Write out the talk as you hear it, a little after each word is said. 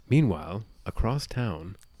Meanwhile, across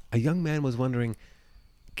town, a young man was wondering,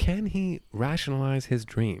 can he rationalize his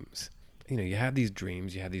dreams? You know, you have these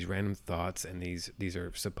dreams, you have these random thoughts, and these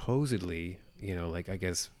are supposedly, you know, like, I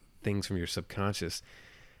guess, things from your subconscious.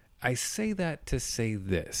 I say that to say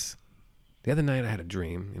this. The other night I had a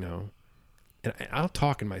dream, you know, and I'll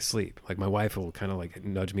talk in my sleep. Like, my wife will kind of like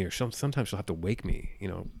nudge me, or sometimes she'll have to wake me, you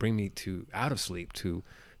know, bring me out of sleep to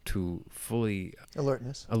fully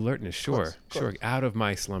Alertness. Sure, out of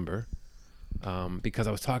my slumber, because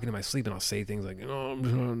I was talking in my sleep, and I'll say things like, "Oh,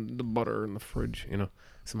 the butter in the fridge," you know,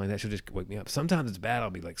 something like that. She'll just wake me up. Sometimes it's bad. I'll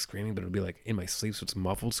be like screaming, but it'll be like in my sleep, so it's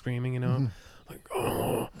muffled screaming, you know, like,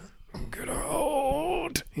 "Oh, get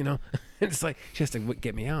out," you know. It's like she has to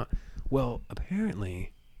get me out. Well,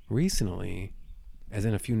 apparently, recently, as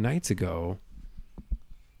in a few nights ago,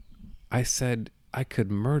 I said I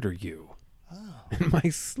could murder you in my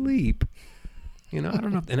sleep. You know, I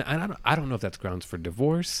don't know, and I don't know if that's grounds for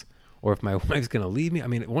divorce or if my wife's gonna leave me. I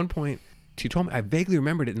mean, at one point, she told me, I vaguely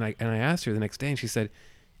remembered it, and I asked her the next day, and she said,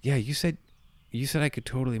 "Yeah, you said I could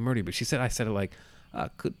totally murder you," but she said I said it like, "I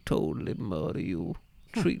could totally murder you,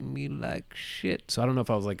 treat me like shit." So I don't know if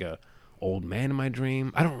I was like a old man in my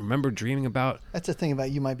dream. I don't remember dreaming about. That's the thing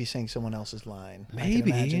about you might be saying someone else's line. Maybe. I can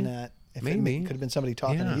imagine that. Maybe. It could have been somebody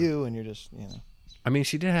talking to you, and you're just, you know. I mean,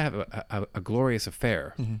 she did have a glorious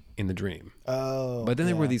affair in the dream. Oh. But then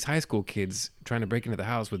there were these high school kids trying to break into the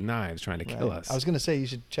house with knives, trying to kill us. I was going to say you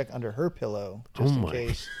should check under her pillow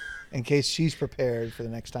just in case she's prepared for the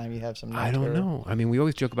next time you have some. I don't know. I mean, we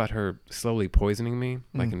always joke about her slowly poisoning me,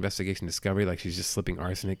 like Investigation Discovery, like she's just slipping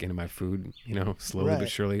arsenic into my food, you know, slowly but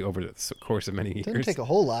surely over the course of many years. It doesn't take a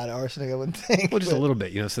whole lot of arsenic, I wouldn't think. Well, just a little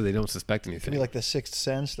bit, you know, so they don't suspect anything. Could be like the Sixth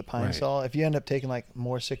Sense, the Pine Sol. If you end up taking like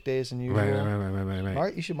more sick days than usual,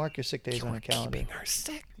 right. You should mark your sick days on your calendar. Keeping her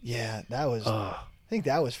sick. Yeah, that was. I think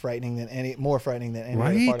that was more frightening than any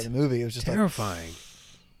other part of the movie. It was just terrifying.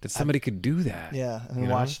 That somebody could do that. Yeah, and then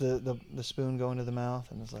watch the spoon go into the mouth,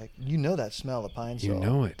 and it's like, you know that smell of pine sol. You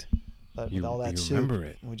know it. But with all that soup, remember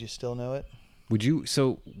it. Would you still know it? Would you?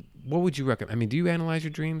 So, what would you recommend? I mean, do you analyze your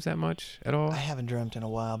dreams that much at all? I haven't dreamt in a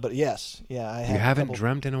while, but yes, I have. You haven't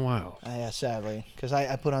dreamt in a while. Yeah, sadly, because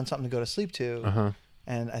I put on something to go to sleep to,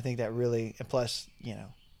 and I think that really, and plus, you know,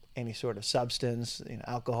 any sort of substance, you know,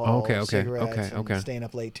 alcohol, cigarettes, staying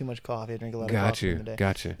up late, too much coffee, I drink a lot of coffee in the day.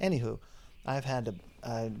 Gotcha. Anywho, I've had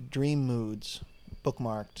dream moods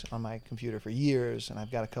bookmarked on my computer for years, and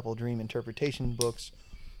I've got a couple dream interpretation books.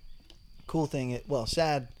 Cool thing,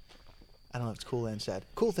 sad. I don't know if it's cool and sad.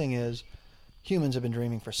 Cool thing is, humans have been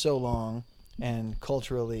dreaming for so long, and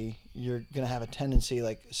culturally, you're going to have a tendency,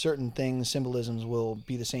 like certain things, symbolisms will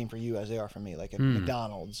be the same for you as they are for me. Like at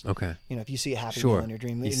McDonald's. Okay. You know, if you see a happy meal in your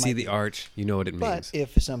dream, you see the arch, you know what it means. But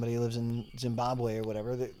if somebody lives in Zimbabwe or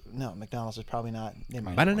whatever, no, McDonald's is probably not. They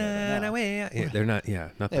might they're not. Yeah,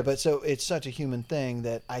 not. Yeah, but so it's such a human thing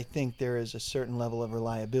that I think there is a certain level of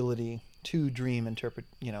reliability to dream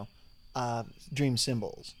dream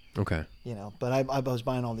symbols. Okay. You know, but I was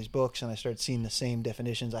buying all these books, and I started seeing the same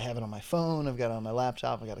definitions. I have it on my phone. I've got it on my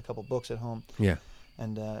laptop. I've got a couple books at home. Yeah.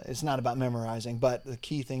 And it's not about memorizing, but the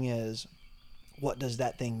key thing is, what does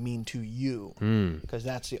that thing mean to you? Because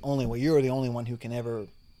that's the only way. You're the only one who can ever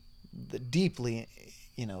deeply,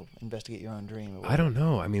 you know, investigate your own dream. I don't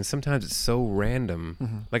know. I mean, sometimes it's so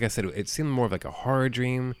random. Like I said, it seemed more of like a horror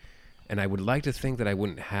dream. And I would like to think that I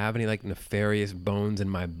wouldn't have any like nefarious bones in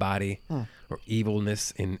my body or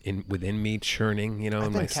evilness within me churning, you know,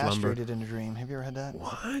 in my slumber. I've been castrated in a dream. Have you ever had that?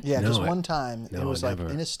 What? Yeah, just one time. No, it was never.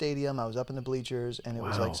 like in a stadium. I was up in the bleachers, and it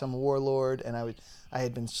was like some warlord, and I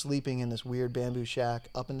had been sleeping in this weird bamboo shack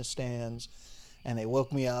up in the stands, and they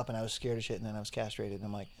woke me up, and I was scared as shit, and then I was castrated. And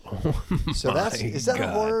I'm like, so is that a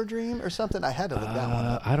horror dream or something? I had to look that one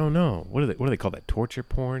up. I don't know. What do they call that? Torture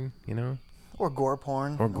porn, you know? Or gore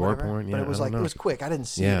porn. Or gore porn, yeah. But it was it was quick. I didn't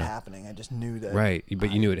see it happening. I just knew that. Right,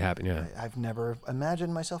 but you knew it happened, yeah. I've never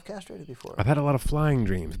imagined myself castrated before. I've had a lot of flying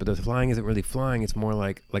dreams, but the flying isn't really flying. It's more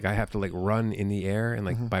like I have to like run in the air, and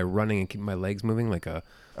like by running and keeping my legs moving like a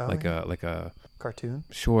cartoon.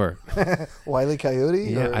 Sure. Wile E.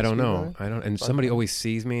 Coyote. Yeah, I don't know. And somebody always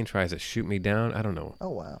sees me and tries to shoot me down. I don't know. Oh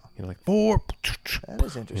wow. You know, like 4. That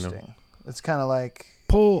is interesting. You know? It's kind of like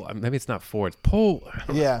pull. Maybe it's not 4. It's pull.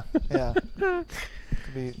 Yeah. I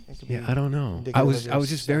don't know. I was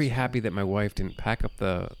just very happy that my wife didn't pack up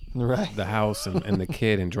the house and the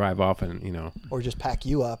kid and drive off, and you know, or just pack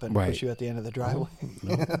you up and push you at the end of the driveway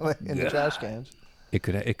in the trash cans. It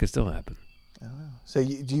could still happen. I don't know. So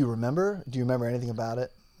do you remember anything about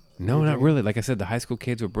it? No, not really. Like I said, the high school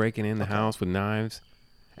kids were breaking in the house with knives,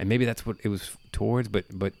 and maybe that's what it was towards. But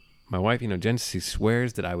my wife, you know, Jen, she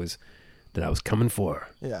swears that I was that I was coming for her.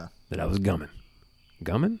 Yeah. That I was gumming.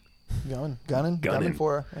 Gumming? Gumming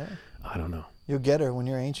for her. Yeah. I don't know. You'll get her when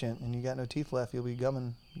you're ancient and you got no teeth left. You'll be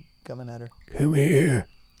gumming at her. Come here.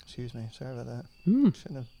 Excuse me. Sorry about that.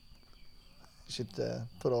 Mm. Should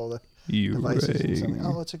put all the You devices in rang. something.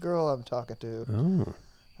 Oh, it's a girl I'm talking to. Oh.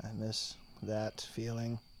 I miss that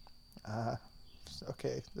feeling.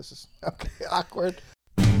 Okay, this is awkward.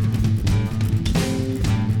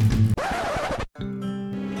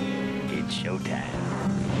 It's showtime.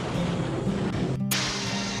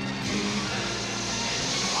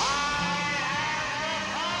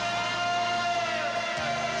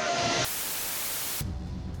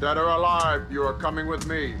 Dead or alive, you are coming with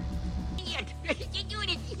me.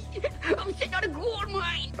 I'm sitting on a gold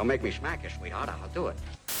mine. Don't make me smack you, sweetheart. I'll do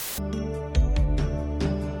it.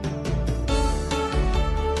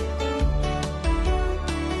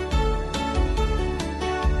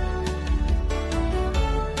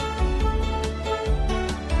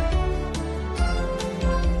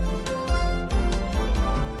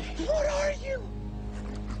 What are you?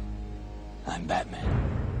 I'm Batman.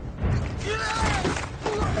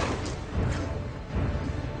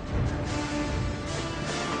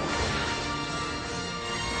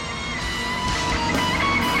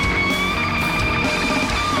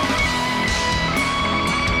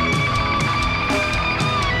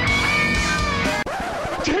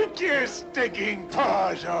 Take your stinking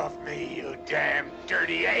paws off me, you damn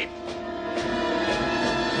dirty ape!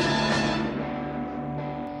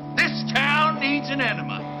 This town needs an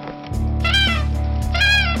enema.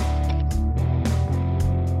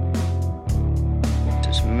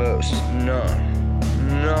 Is most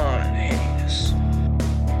non-heinous.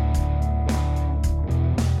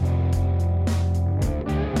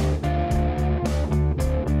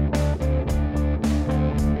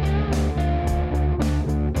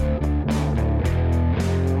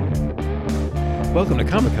 Welcome to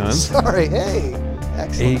Comic-Con, Sorry. Hey.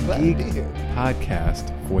 Excellent. a Glad to geek be here.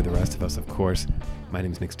 podcast for the rest of us, of course. My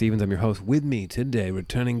name is Nick Stevens. I'm your host. With me today,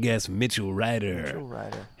 returning guest Mitchell Ryder. Mitchell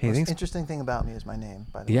Ryder. Hey, Most thanks. interesting thing about me is my name,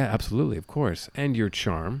 by the Yeah, absolutely, of course. And your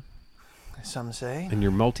charm way. Some say. and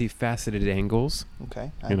your multifaceted angles.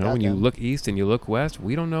 Okay. You know, got when you them. look east and you look west,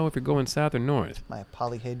 we don't know if you're going south or north. My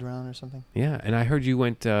polyhedron or something. Yeah, and I heard you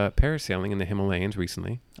went parasailing in the Himalayas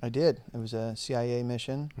recently. I did. It was a CIA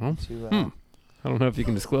mission Oh, to. I don't know if you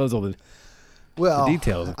can disclose all the Well,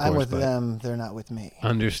 details, of I'm course, with but- them. They're not with me.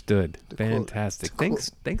 understood. To quote- Fantastic. to quote-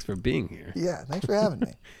 Thanks for being here. Yeah. Thanks for having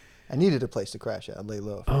me. I needed a place to crash at, lay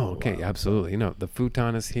low. For a Oh, little okay, while. absolutely. You know, the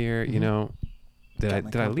futon is here. You Mhm. know, did Got my I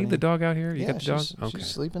leave company. the dog out here? You Yeah, got the dog? she's, Okay. she's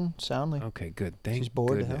sleeping soundly. Okay, good. Thank She's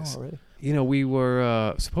bored goodness. to hell already. You know, we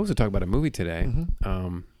were supposed to talk about a movie today,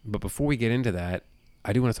 Mhm. but before we get into that,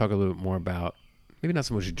 I do want to talk a little bit more about maybe not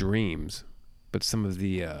so much dreams, but some of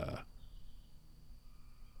the.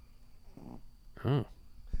 Oh,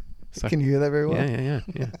 so- Can you hear that very well? yeah.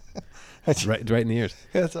 right in the ears.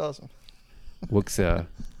 That's awesome. Wookie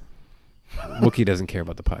doesn't care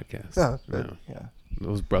about the podcast. Oh, No. yeah.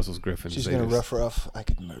 Those Brussels Griffins. She's they gonna just- rough. I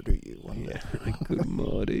could murder you one day. Yeah, I could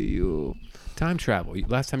murder you. Time travel.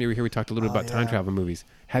 Last time you were here, we talked a little bit Oh, about time yeah. travel movies.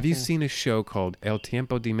 Have you seen a show called El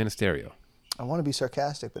Tiempo de Ministerio? I want to be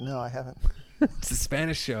sarcastic, but no, I haven't. It's a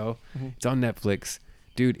Spanish show. It's on Netflix.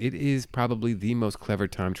 Dude, it is probably the most clever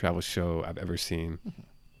time travel show I've ever seen.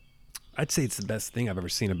 I'd say it's the best thing I've ever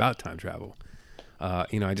seen about time travel.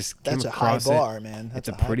 You know, I just came That's a high across bar, it. man. That's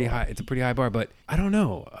It's a pretty bar. high. It's a pretty high bar, but I don't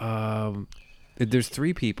know. There's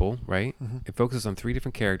three people, right? It focuses on three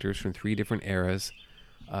different characters from three different eras,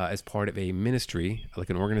 as part of a ministry,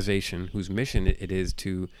 like an organization whose mission it is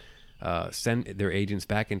to send their agents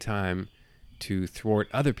back in time to thwart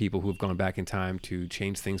other people who have gone back in time to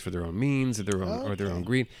change things for their own means or their own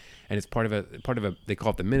greed. And it's part of a they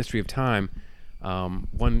call it the Ministry of Time.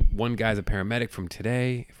 One guy's a paramedic from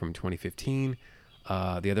today, from 2015.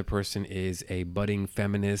 The other person is a budding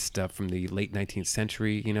feminist from the late 19th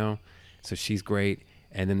century, you know, so she's great.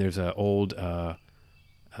 And then there's an older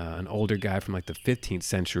guy from like the 15th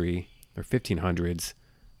century or 1500s,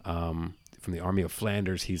 from the Army of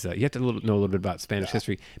Flanders. He's you have to know a little bit about Spanish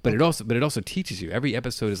history, but it also teaches you. Every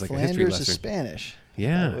episode is like a history Flanders is lesson. Spanish.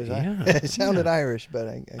 Yeah, That was- yeah. It sounded Irish, but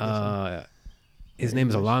I guess His name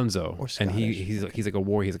is Alonso, Or and Scottish. he's like a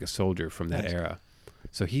warrior. He's like a soldier from that Nice. era.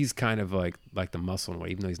 So he's kind of like the muscle in a way,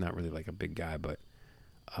 even though he's not really like a big guy. But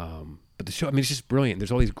the show, I mean, it's just brilliant.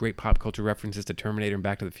 There's all these great pop culture references to Terminator and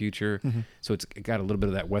Back to the Future. Mm-hmm. So it got a little bit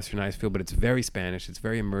of that westernized feel, but it's very Spanish. It's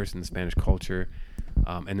very immersed in the Spanish culture,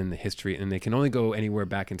 and then the history. And they can only go anywhere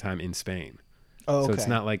back in time in Spain. Oh, So it's okay.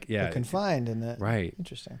 not like They're confined in that. Right.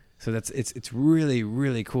 Interesting. So it's really,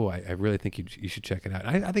 really cool. I really think you should check it out.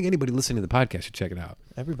 I think anybody listening to the podcast should check it out.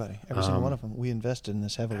 Everybody, every single one of them. We invested in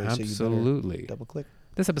this heavily, so you Absolutely. better double click.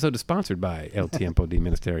 This episode is sponsored by El Tiempo de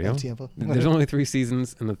Ministerio. El Tiempo. There's only 3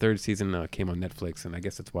 seasons, and the 3rd season came on Netflix, and I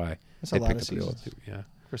guess that's why That's a they lot picked of up the old seasons. 2. Yeah.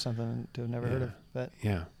 For something to have never heard of. But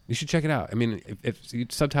Yeah. You should check it out. I mean, if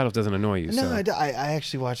subtitles doesn't annoy you. no, so. I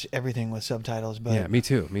actually watch everything with subtitles, but Yeah, me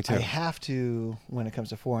too. Me too. I have to when it comes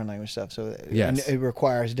to foreign language stuff. So Yes. and it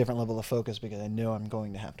requires a different level of focus because I know I'm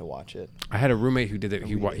going to have to watch it. I had a roommate who did it.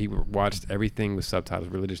 He watched everything with subtitles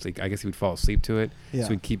religiously. I guess he would fall asleep to it, Yeah. so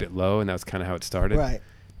he'd keep it low, and that was kind of how it started. Right.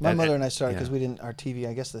 My That- mother and I started because yeah. we didn't. Our TV,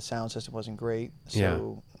 I guess the sound system wasn't great, so Yeah.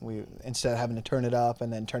 we instead of having to turn it up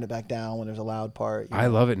and then turn it back down when there's a loud part. I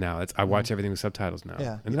love it now. I watch everything with subtitles now.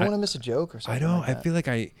 Yeah, And you don't want to miss a joke or I something. don't. Like I that. feel like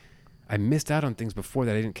I missed out on things before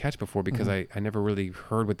that I didn't catch before because Mm-hmm. I never really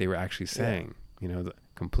heard what they were actually saying. You know,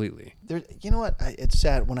 completely. There, you know what? It's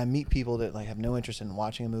sad when I meet people that like have no interest in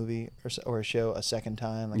watching a movie or a show a second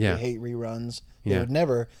time. Like Yeah. they hate reruns. They Yeah. would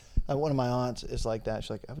never. One of my aunts is like that.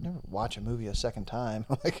 She's like, I would never watch a movie a second time.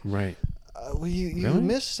 I'm like, Right. well, you Really?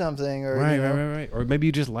 missed something, or Right, you know, right. Or maybe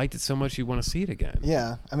you just liked it so much you want to see it again.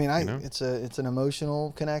 Yeah, I mean, You know? it's an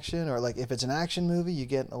emotional connection, or like if it's an action movie, you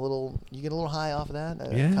get a little high off of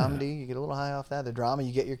that. Yeah. Comedy, you get a little high off that. The drama,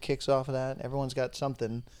 you get your kicks off of that. Everyone's got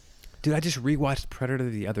something. Dude, I just rewatched Predator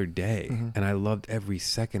the other day, and I loved every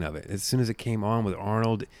second of it. As soon as it came on with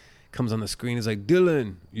Arnold, comes on the screen, it's like,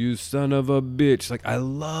 Dylan, you son of a bitch. Like, I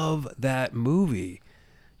love that movie.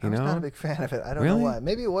 You I was know? not a big fan of it. I don't Really? know why.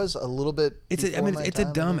 Maybe it was a little bit. It's a before my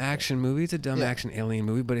dumb time, but- action movie. It's a dumb Yeah. action alien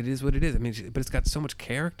movie, but it is what it is. I mean, but it's got so much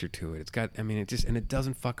character to it. It's got, I mean, it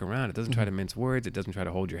doesn't fuck around. It doesn't try to mince words. It doesn't try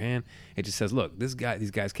to hold your hand. It just says, look, these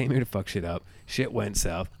guys came here to fuck shit up. Shit went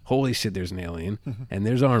south. Holy shit, there's an alien, and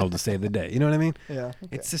there's Arnold to save the day. You know what I mean? Yeah. Okay.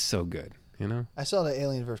 It's just so good. You know? I saw the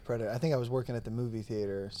Alien vs Predator. I think I was working at the movie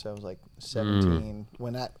theater, so I was like 17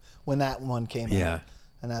 when that one came out. Yeah.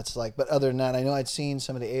 And that's like, but other than that, I know I'd seen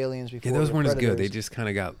some of the Aliens before. Yeah, those the weren't as good. They Predators. just kind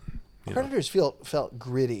of got. You know. Predators felt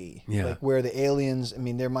gritty. Yeah. Like where the Aliens, I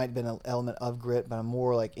mean, there might have been an element of grit, but I'm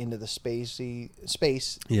more like into the space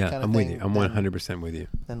Yeah, kind of I'm thing with you. I'm 100% with you.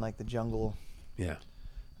 than like the jungle. Yeah.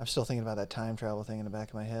 I'm still thinking about that time travel thing in the back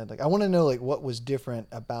of my head. Like I want to know like what was different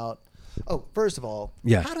about. Oh, first of all,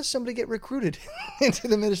 Yeah. how does somebody get recruited into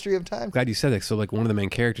the Ministry of Time? Glad you said that. So, like, one of the main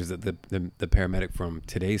characters, the paramedic from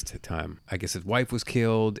today's time, I guess his wife was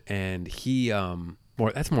killed, and he,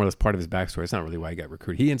 that's more or less part of his backstory. It's not really why he got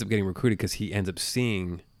recruited. He ends up getting recruited because he ends up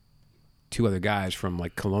seeing 2 other guys from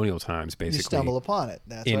like colonial times, basically. You stumble upon it.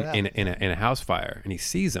 That's what in happens. a house fire, and he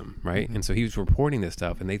sees them, right? And so he was reporting this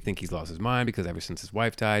stuff, and they think he's lost his mind because ever since his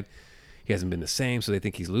wife died, he hasn't been the same. So they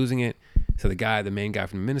think he's losing it. So the main guy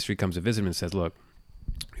from the ministry, comes to visit him and says, "Look,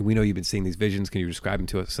 we know you've been seeing these visions. Can you describe them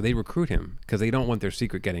to us?" So they recruit him because they don't want their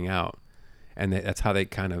secret getting out, and that's how they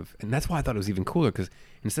kind of. And that's why I thought it was even cooler because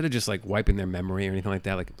instead of just like wiping their memory or anything like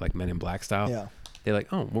that, like Men in Black style, Yeah. they're like,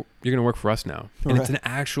 "Oh, well, you're gonna work for us now." And it's Right. an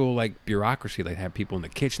actual like bureaucracy. They have people in the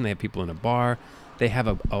kitchen. They have people in a bar. They have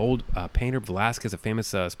a old painter, Velasquez, a famous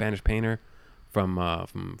Spanish painter from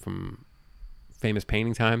famous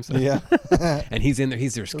painting times. Yeah. And he's in there.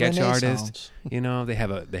 He's their sketch Renaissance. artist. You know, they have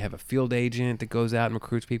a field agent that goes out and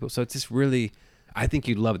recruits people. So it's just really, I think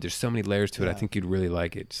you'd love it. There's so many layers to it. I Yeah. think you'd really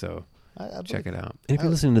like it. So I check it believe out. And if you're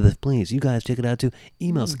listening to this, please, you guys check it out too.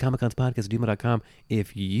 Email us at comicconspodcast@gmail.com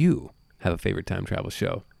if you have a favorite time travel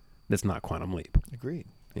show that's not Quantum Leap. Agreed.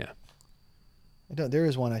 Yeah. There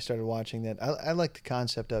is one I started watching that I like the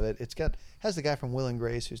concept of it. Has the guy from Will and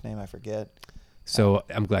Grace whose name I forget. So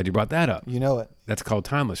I'm glad you brought that up. You know it. That's called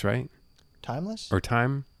Timeless, right? Timeless? Or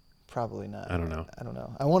Time? Probably not. I don't know.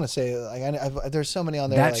 I want to say like there's so many on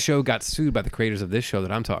there. That like, show got sued by the creators of this show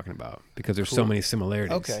that I'm talking about because there's so many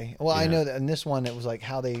similarities. Okay. Well, I Yeah. know that in this one it was like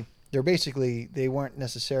how they weren't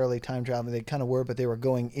necessarily time traveling. They kind of were, but they were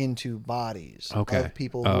going into bodies Okay. of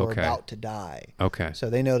people who Oh, were okay. about to die. Okay. So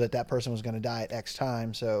they know that person was going to die at X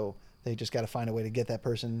time. So they just got to find a way to get that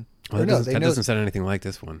person. Well, or no, they that know. doesn't sound anything like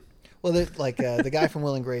this one. Well, like the guy from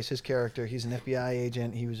Will and Grace, his character, he's an FBI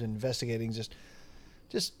agent. He was investigating just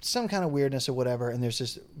some kind of weirdness or whatever. And there's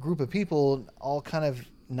this group of people all kind of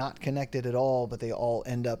not connected at all, but they all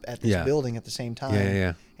end up at this Yeah. building at the same time.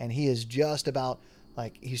 Yeah. And he is just about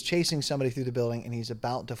like he's chasing somebody through the building and he's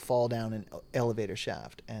about to fall down an elevator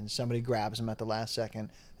shaft and somebody grabs him at the last second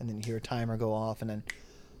and then you hear a timer go off and then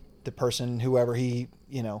the person, whoever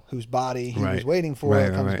whose body he was Right. waiting for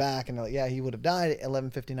Right, comes right. back and they're like, yeah, he would have died at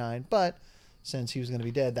 11:59, but since he was going to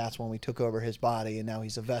be dead, that's when we took over his body and now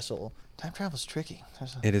he's a vessel. Time travel's tricky.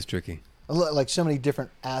 It is tricky. Like so many different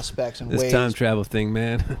aspects and This ways. time travel thing,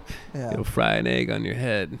 man. Yeah. It'll fry an egg on your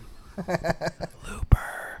head. Looper.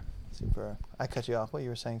 Super. I cut you off. Well, you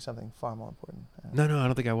were saying something far more important. No, I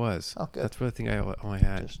don't think I was. Oh, good. That's what I think I only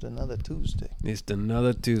had. Just another Tuesday. It's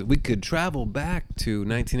another Tuesday. We could travel back to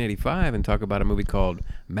 1985 and talk about a movie called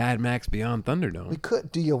Mad Max Beyond Thunderdome. We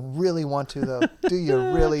could. Do you really want to, though? Do you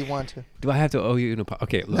really want to? Do I have to owe you an apology?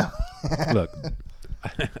 Okay, look. Look.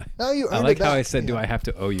 No, you I earned like it how back. I said, do I have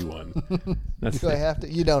to owe you one? That's Do I have to?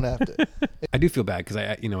 You don't have to. I do feel bad because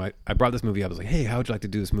I brought this movie up. I was like, hey, how would you like to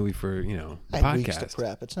do this movie for, the I had weeks to podcast?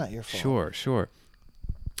 prep. It's not your fault. Sure.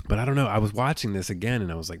 But I don't know. I was watching this again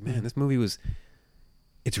and I was like, man, this movie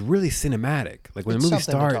it's really cinematic. Like when It's the movie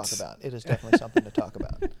something starts, to talk about. It is definitely something to talk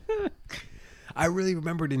about. I really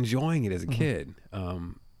remembered enjoying it as a kid.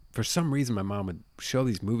 For some reason, my mom would show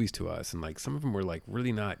these movies to us, and like some of them were like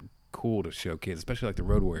really not cool to show kids, especially like the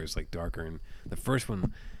Road Warriors, like darker. And the first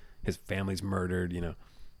one, his family's murdered,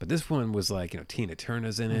 but this one was like, Tina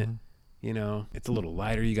Turner's in it. It's a little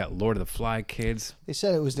lighter. You got Lord of the Fly kids. They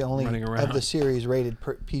said it was the only Running of around. the series rated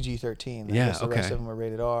PG-13. I Yeah, guess the rest okay. of them were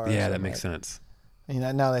rated R. or Yeah, that something makes like sense.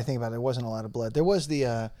 Now that I think about it, there wasn't a lot of blood. There was the,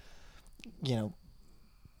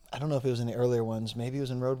 I don't know if it was in the earlier ones. Maybe it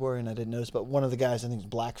was in Road Warrior, and I didn't notice. But one of the guys, I think, is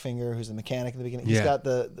Blackfinger, who's the mechanic in the beginning. He's Yeah. got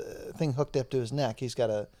the thing hooked up to his neck. He's got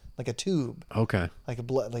a tube, Okay. like a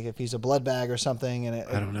blood, like if he's a blood bag or something. And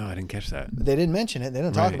I don't know. I didn't catch that. they didn't mention it. They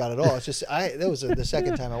didn't talk Right. about it at all. It's just that was the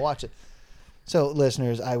second time I watched it. So,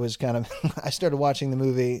 listeners, I was kind of I started watching the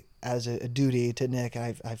movie as a duty to Nick.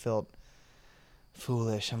 I felt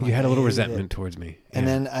foolish. I'm You like, had a I little hated resentment it. towards me. And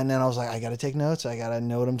Yeah. then I was like, I got to take notes. I got to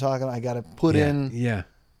know what I'm talking about. I got to put in Yeah.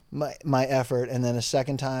 my effort. And then a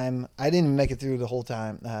second time, I didn't even make it through the whole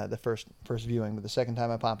time, the first viewing, but the second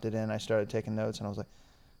time I popped it in, I started taking notes, and I was like,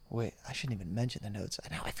 wait, I shouldn't even mention the notes.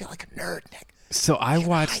 Now I feel like a nerd, Nick. So I You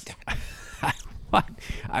watched. lied.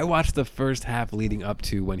 I watched the first half leading up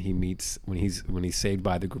to when he's saved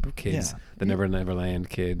by the group of kids, Yeah. the Neverland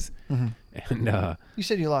kids, and You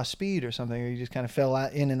said you lost speed or something, or you just kind of fell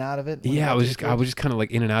in and out of it. when it yeah, got I to was the just kids? kind of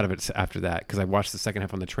like in and out of it after that because I watched the second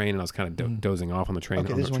half on the train and I was kind of dozing off on the train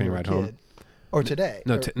Okay, on this the is when train you were a ride home. kid. Or today.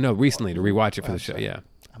 No, or- no, recently to rewatch it for Oh, the show. sorry. Yeah,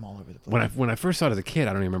 I'm all over the place. when I first saw it as a kid,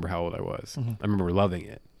 I don't even remember how old I was. Mm-hmm. I remember loving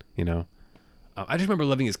it. I just remember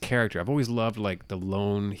loving his character. I've always loved like the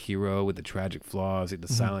lone hero with the tragic flaws, the Mm-hmm.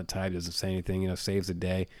 silent type, doesn't say anything, saves the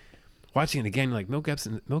day. Watching it again, like Mel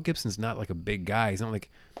Gibson's not like a big guy. He's not like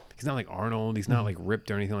Arnold. He's Mm-hmm. not like ripped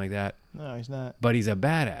or anything like that. No, he's not. But he's a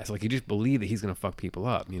badass. Like you just believe that he's gonna fuck people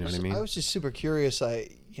up. You know what I mean? I was just super curious. That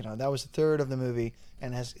was the third of the movie,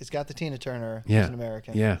 and it's got the Tina Turner Yeah. who's an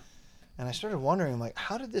American. Yeah. And I started wondering, like,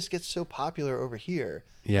 how did this get so popular over here?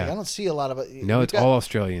 Yeah. Like, I don't see a lot of it. No, We've it's got- all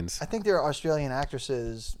Australians. I think there are Australian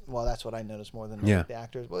actresses. Well, that's what I noticed more than Yeah. the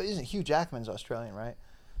actors. Well, isn't Hugh Jackman's Australian, right?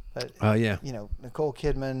 But Yeah. Nicole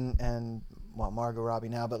Kidman and Margot Robbie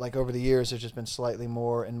now. But like over the years, there's just been slightly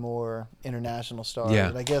more and more international stars. Yeah.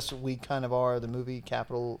 And I guess we kind of are the movie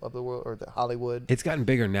capital of the world, or the Hollywood. It's gotten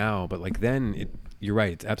bigger now, but like then, you're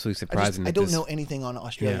right. It's absolutely surprising. I that don't this- know anything on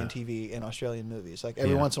Australian Yeah. TV and Australian movies. Like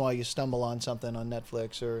every Yeah. once in a while, you stumble on something on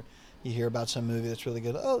Netflix, or you hear about some movie that's really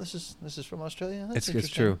good. Oh, this is from Australia. That's It's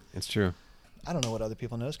interesting. true. It's true. I don't know what other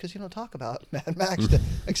people knows because you don't talk about Mad Max,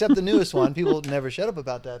 except the newest one. People never shut up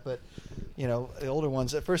about that, but the older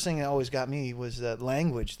ones. The first thing that always got me was the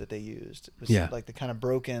language that they used. It was Yeah. like the kind of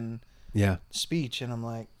broken Yeah. speech, and I'm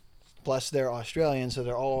like, plus they're Australian, so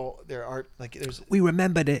they're art like there's We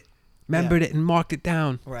remembered it it and marked it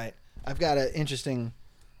down. right. I've got an interesting.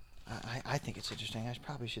 I think it's interesting. I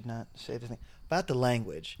probably should not say the thing about the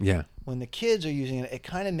language. Yeah. When the kids are using it, it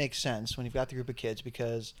kind of makes sense when you've got the group of kids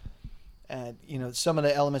because, some of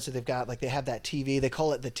the elements that they've got, like they have that TV, they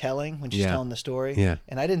call it the telling when she's Yeah. telling the story. Yeah.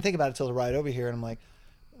 And I didn't think about it till the ride over here, and I'm like,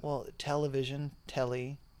 well, television,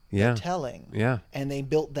 Yeah. telling. Yeah. And they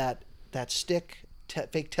built that stick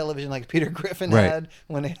fake television like Peter Griffin Right. had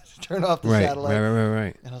when they turned off the Right. satellite.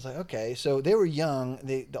 Right. And I was like, okay, so they were young.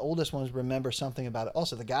 The oldest ones remember something about it.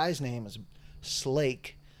 Also, the guy's name is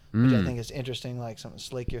Slake, which I think is interesting, like something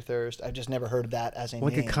Slake Your Thirst. I've just never heard of that as a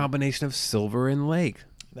Like name. a combination of silver and lake.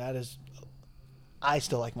 That is, I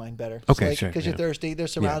still like mine better. Okay, sure, Because you're yeah. thirsty. They're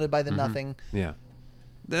surrounded by the nothing. Yeah.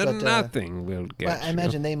 The But, nothing will get But I you.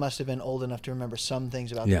 imagine they must have been old enough to remember some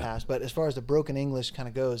things about Yeah. the past. But as far as the broken English kind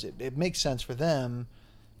of goes, it makes sense for them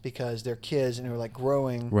because they're kids and they're like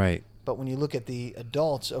growing. Right. But when you look at the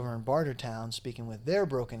adults over in Bartertown speaking with their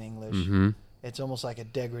broken English, Mm-hmm. it's almost like a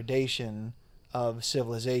degradation of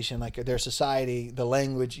civilization, like their society, the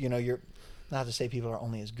language. You're not to say people are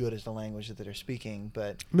only as good as the language that they're speaking,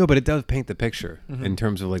 but No, but it does paint the picture Mm-hmm. in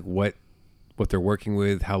terms of like what what they're working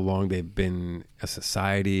with, how long they've been a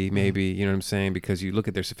society, maybe, you know what I'm saying? Because you look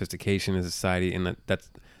at their sophistication as a society, and that's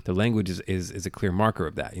the language is a clear marker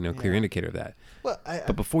of that, you know, clear indicator of that. Well,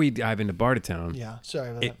 But before you dive into Bartertown, yeah, sorry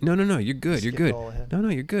about that. no, you're good, you're Skipped good. all ahead. No,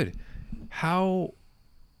 you're good. How,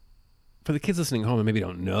 for the kids listening home and maybe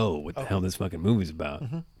don't know what the hell this fucking movie's about,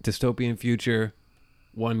 dystopian future,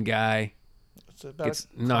 one guy It's about gets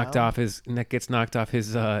a knocked clown. off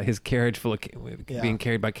his carriage full of being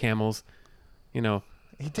carried by camels, you know.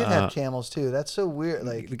 He did have camels too. That's so weird.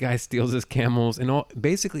 Like, The guy steals his camels and all.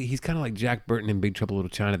 Basically, he's kind of like Jack Burton in Big Trouble in Little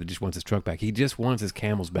China that just wants his truck back. He just wants his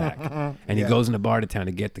camels back, and he goes into Bartertown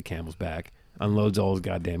to get the camels back. Unloads all his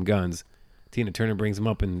goddamn guns. Tina Turner brings him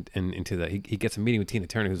up and into the. He gets a meeting with Tina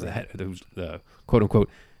Turner, who's the quote unquote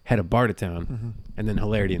head of Bartertown, and then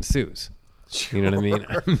hilarity ensues. You know what I mean?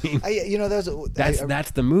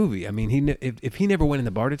 That's the movie. I mean, if he never went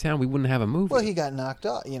into Bartertown, we wouldn't have a movie. well, he got knocked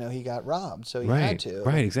off. You know, he got robbed, so he right, had to.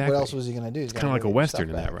 right, exactly. What else was he going to do? It's kind of like a western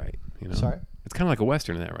in that, right? You know, Sorry? It's kind of like a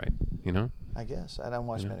western in that, right? You know. I guess I don't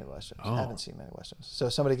watch many westerns. Oh. I haven't seen many westerns. So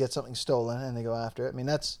somebody gets something stolen and they go after it. I mean,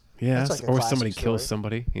 that's Yeah, that's like a or classic somebody story. kills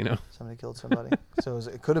somebody. You know. Somebody killed somebody. So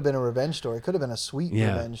it could have been a revenge story. It could have been a sweet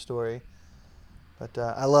revenge story. But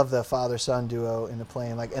I love the father-son duo in the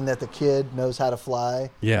plane, like, and that the kid knows how to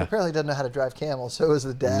fly. Yeah. Apparently doesn't know how to drive camels. So is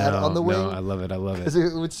the dad on the wing. No, I love it. Because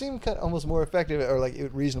it would seem kind of almost more effective or like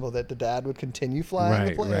reasonable that the dad would continue flying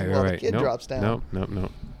the plane while the kid drops down.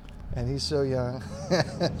 Nope. And he's so young.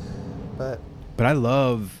 But I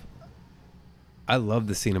love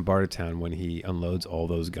the scene in Bartertown when he unloads all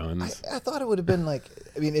those guns. I thought it would have been like,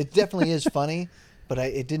 I mean, it definitely is funny, but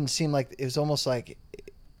it didn't seem like, it was almost like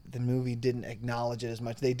the movie didn't acknowledge it as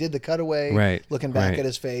much. They did the cutaway, looking back at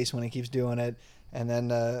his face when he keeps doing it, and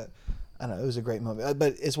then I don't know, it was a great movie.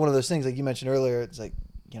 But it's one of those things, like you mentioned earlier. It's like,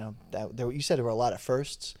 you know, you said there were a lot of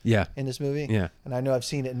firsts. In this movie. Yeah. And I know I've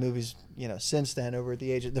seen it in movies, you know, since then. Over at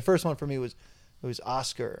the age of, the first one for me was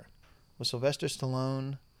Oscar, with Sylvester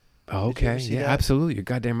Stallone. Oh, okay. Yeah, that? absolutely. You're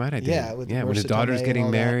goddamn right. I did. Yeah, with when his Marissa daughter's Tomei and getting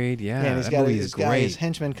all that. married. Yeah, and he's that got movie his is guy, great. his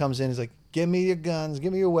henchman comes in. He's like, "Give me your guns,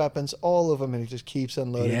 give me your weapons, all of them," and he just keeps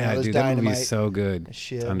unloading. Yeah, all this dude, that dynamite, movie is so good.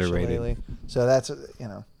 Shit, It's underrated. shillelagh. So that's, you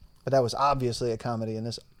know, but that was obviously a comedy, and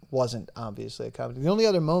this wasn't obviously a comedy. The only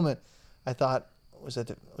other moment I thought was at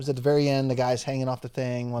the very end. The guy's hanging off the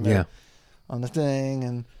thing when they're on the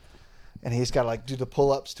thing, and he's got to like do the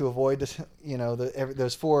pull-ups to avoid this. You know,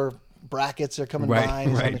 those 4 brackets are coming by and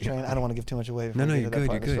he's on the train. I don't want to give too much away. No, you're you're that good.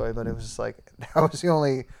 part You're of the story, good. but it was just like, that was the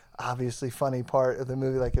only obviously funny part of the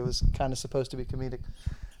movie. Like, it was kind of supposed to be comedic.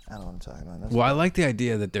 I don't know what I'm talking about. That's I like the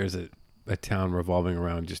idea that there's a town revolving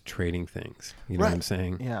around just trading things. You know what I'm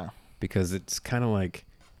saying? Yeah. Because it's kind of like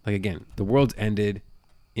again, the world's ended.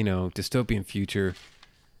 You know, dystopian future.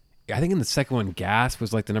 I think in the second one, gas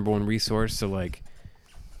was like the number one resource. So like,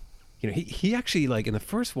 you know, he actually, like, in the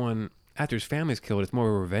first one, after his family's killed, it's more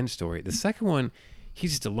of a revenge story. The second one,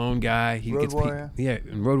 he's just a lone guy. He Road gets Warrior.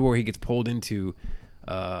 in Road Warrior he gets pulled into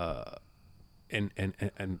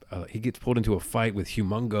he gets pulled into a fight with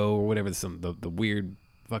Humongo or whatever, the weird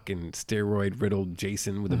fucking steroid riddled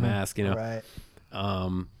Jason with a mask, you know. Right.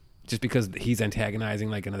 Just because he's antagonizing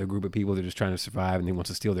like another group of people that are just trying to survive, and he wants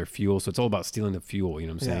to steal their fuel. So it's all about stealing the fuel, you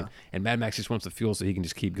know what I'm saying? Yeah. And Mad Max just wants the fuel so he can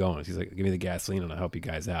just keep going. He's like, give me the gasoline and I'll help you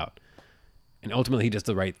guys out. And ultimately he does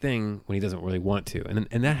the right thing when he doesn't really want to.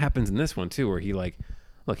 And that happens in this one too, where he like,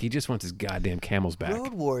 look, he just wants his goddamn camels back.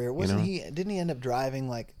 Road Warrior, wasn't you know? he? Didn't he end up driving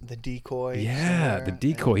like the decoy? Yeah, somewhere? the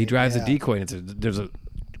decoy. He drives Yeah. the decoy, and there's a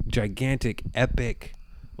gigantic, epic,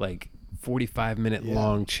 like 45-minute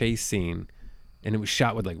long chase scene, and it was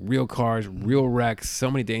shot with like real cars, real wrecks, so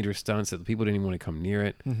many dangerous stunts that the people didn't even want to come near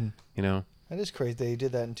it. You know, That is crazy that he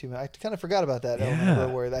did that in 2 minutes. I kind of forgot about that. Yeah.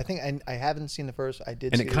 Road Warrior. I think I haven't seen the first. I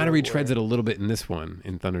did. and see it kind of Road retreads Warrior. it a little bit in this one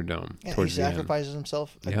in Thunderdome. Yeah, he towards the end. sacrifices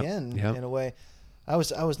himself Yep, again yep. in a way. I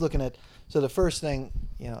was looking at, so the first thing,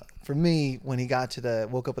 you know, for me when he got to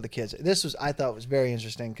woke up with the kids, I thought was very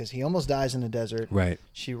interesting because he almost dies in the desert. Right.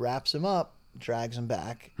 She wraps him up, drags him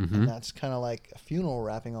back, and that's kind of like a funeral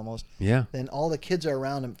wrapping almost. Yeah. Then all the kids are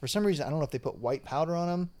around him. For some reason, I don't know if they put white powder on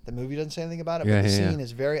him. The movie doesn't say anything about it, Yeah, but the yeah, scene yeah.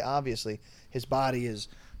 is very obviously his body is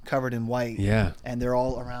covered in white. Yeah. And they're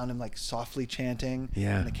all around him like softly chanting.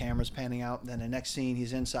 Yeah. And the camera's panning out. Then the next scene,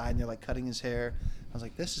 he's inside and they're like cutting his hair. I was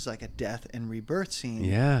like, this is like a death and rebirth scene.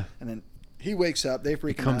 Yeah. And then he wakes up. They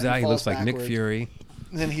freak He comes out. He looks like Nick Fury.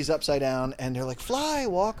 And then he's upside down, and they're like, "Fly,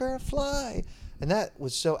 Walker, fly!" And that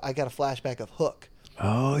was so. I got a flashback of Hook.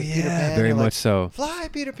 Oh With Peter yeah, Pan, very you're much like, so. Fly,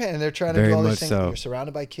 Peter Pan. And they're trying to Very do all much these things. so. You're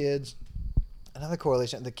surrounded by kids. Another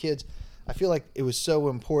correlation. The kids. I feel like it was so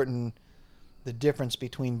important the difference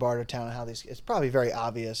between Bartertown and how these. It's probably very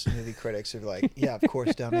obvious. Movie critics are like, yeah, of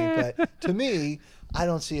course, dummy. But to me, I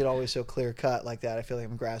don't see it always so clear cut like that. I feel like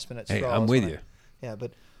I'm grasping at straws. Hey, I'm with you. Yeah,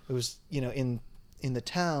 but it was, in the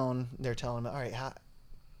town, they're telling him, all right,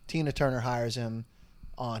 Tina Turner hires him.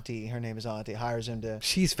 Auntie, her name is Auntie, hires him to.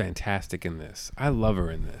 She's fantastic in this. I love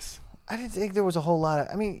her in this. I didn't think there was a whole lot of.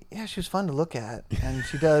 I mean, yeah, she was fun to look at, and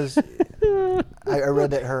she does. I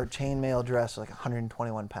read that her chainmail dress was like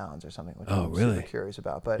 121 pounds or something, which I'm really? super curious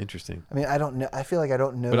about. But Interesting. I mean, I don't know. I feel like I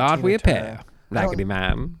don't know. But aren't Tina we a Turner. pair? Raggedy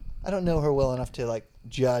man. I don't know her well enough to like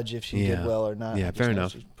judge if she did well or not. Yeah, I just fair know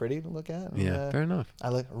enough. She's pretty to look at. And, Yeah, fair enough. I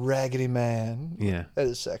like Raggedy Man. Yeah. That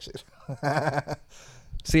is sexy.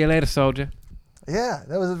 See you later, soldier. Yeah,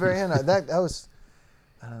 that was the very end. That was.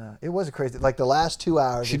 I don't know. It was a crazy. Like the last 2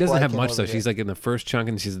 hours. She doesn't have much though. She's like in the first chunk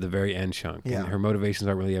and she's at the very end chunk. Yeah. And her motivations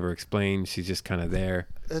aren't really ever explained. She's just kind of there.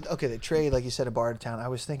 Okay, the trade, like you said, at Bartertown. I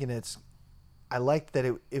was thinking I liked that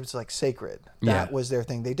it was like sacred. That was their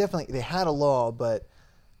thing. They had a law, but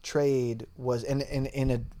trade was in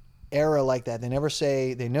an era like that. They never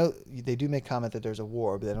say they do make comment that there's a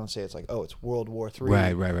war, but they don't say it's like, oh, it's World War III.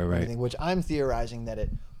 Right. Which I'm theorizing that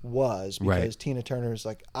it was because Tina Turner's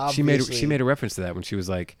like obviously she made a reference to that when she was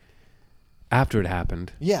like after it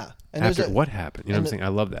happened. Yeah. And after what happened. You know what I'm saying? I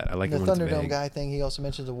love that. I like the it when it's Thunderdome vague. guy thing. He also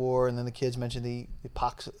mentions the war, and then the kids mention the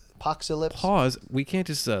apocalypse. Pause. We can't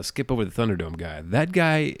just skip over the Thunderdome guy. That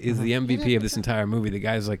guy is the MVP of this entire movie. The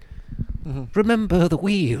guy's like, remember the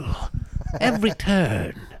wheel. Every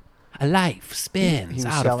turn, a life spins He was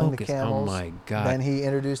out of selling the focus. camels. Oh my god. Then he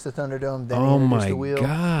introduced the Thunderdome. Then he Oh introduced my the wheel.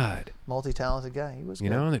 god. Multi-talented guy. He was good. You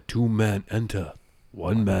know, the 2 men enter,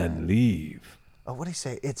 1 man leave. Oh, what did he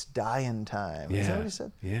say? It's dying time. Yeah. Is that what he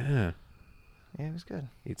said? Yeah. Yeah, he was good.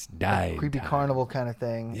 It's dying. Creepy time. carnival kind of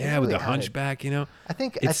thing. Yeah, with the hunchback, you know. I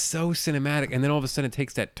think it's so cinematic, and then all of a sudden it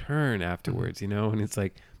takes that turn afterwards, you know, and it's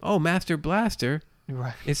like, oh, Master Blaster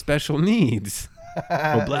Right. is special needs.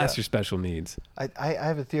 Oh, Blaster special needs. I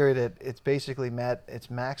have a theory that it's basically it's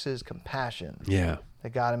Max's compassion Yeah.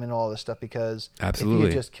 that got him in all this stuff because if Absolutely. he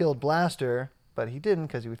had just killed Blaster, but he didn't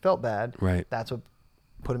because he felt bad. Right. That's what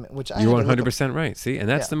put him in. Which I You're had to look 100% right. See, and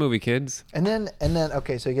that's Yeah. the movie, kids. And then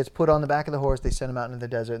okay, so he gets put on the back of the horse. They send him out into the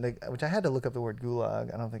desert, which I had to look up the word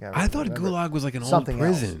gulag. I don't think I thought remember. Gulag was like an Something old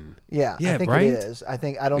prison. Else. Yeah, Yeah, I think right? it is. I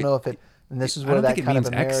don't know if it. And this is I where don't that think it kind of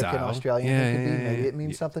means American exile. Australian thing could be. Maybe it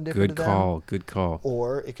means something different Good to call. them. Good call.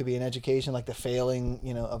 Or it could be an education, like the failing,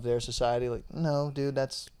 of their society. Like, no, dude,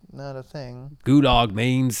 that's not a thing. Gulag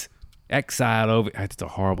means exile over. It's a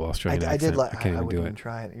horrible Australian I accent. did like. I can't I even wouldn't do even it.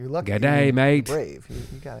 try it. You're lucky. G'day, you're mate. Brave.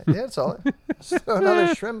 You got it. Yeah, that's all. So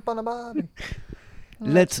another shrimp on a barbie.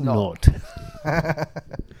 Let's not.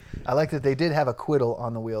 I like that they did have acquittal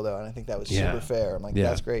on the wheel though, and I think that was Yeah. super fair. I'm like, Yeah.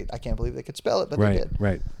 that's great. I can't believe they could spell it, but they Right. did.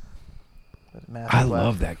 Right. But Matthew I Blaster.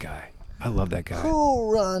 love that guy. I love that guy.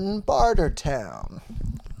 Who run Bartertown?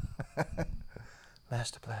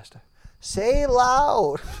 Master Blaster. Say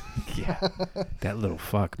loud. Yeah. That little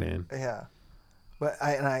fuck, man. Yeah. But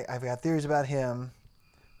I've got theories about him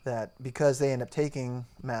that because they end up taking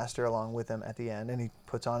Master along with him at the end, and he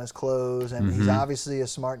puts on his clothes, and he's obviously a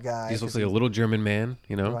smart guy. He just looks like a little German man,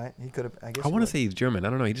 you know? Right. He could have. I guess. I he want to would. say he's German. I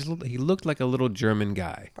don't know. He looked like a little German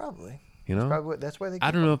guy, Probably. you know? Probably. That's why they.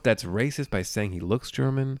 I don't know if that's racist by saying he looks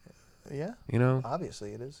German, Yeah. you know?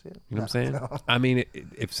 Obviously, it is. Yeah. You know what I'm saying? No. I mean,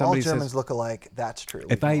 if All somebody Germans says, look alike. That's true.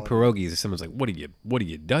 if I eat pierogies, if someone's like, what are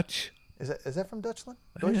you, Dutch? Is that from Dutchland?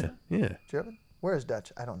 Yeah, Deutschland? yeah. German? Where is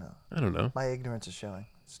Dutch? I don't know. I don't know. My ignorance is showing.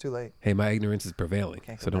 It's too late. Hey, my ignorance is prevailing,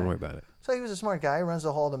 Can't go so don't back. worry about it. So he was a smart guy. He runs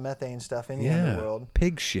the whole of the methane stuff in the Yeah. underworld.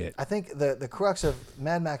 Pig shit. I think the crux of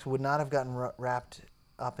Mad Max would not have gotten wrapped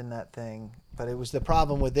up in that thing, but it was the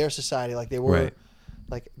problem with their society. Like they were, Right.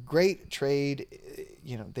 like great trade.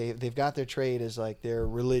 They've got their trade as like their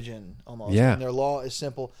religion almost. Yeah. And their law is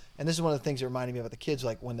simple. And this is one of the things that reminded me about the kids.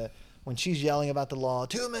 Like when she's yelling about the law,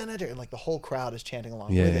 2 minutes, and like the whole crowd is chanting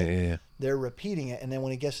along Yeah, with yeah, it. yeah. They're repeating it, and then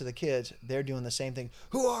when it gets to the kids, they're doing the same thing.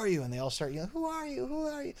 Who are you? And they all start yelling, "Who are you? Who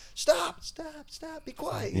are you? Stop! Stop! Stop! Be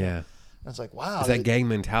quiet!" Yeah. And it's like, wow. It's that gang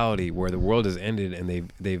mentality where the world has ended and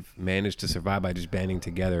they've managed to survive by just banding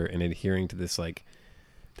together and adhering to this like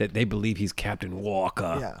that they believe he's Captain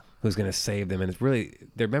Walker Yeah. who's gonna save them, and it's really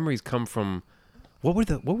their memories come from what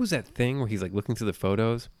was that thing where he's like looking through the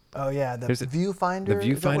photos? Oh yeah, the There's viewfinder. The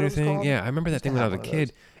Is that what it viewfinder was thing? called? Yeah, I remember that Used to thing when I have was a one of kid.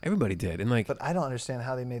 those. Everybody did. And like But I don't understand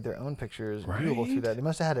how they made their own pictures viewable through Right? that. They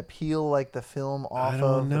must have had to peel like the film off I of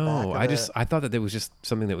don't the back know. of I thought that there was just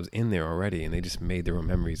something that was in there already and they just made their own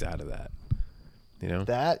memories out of that. You know?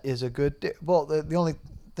 That is a good. Well, the only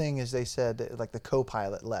thing is they said that, like the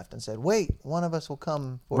co-pilot left and said, "Wait, one of us will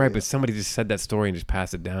come." For Right, you." but somebody just said that story and just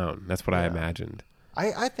passed it down. That's what I Yeah. imagined.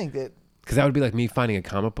 I think that Because that would be like me finding a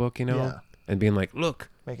comic book, you know, Yeah. and being like, look,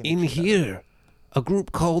 Making in it fit. here, a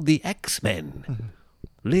group called the X-Men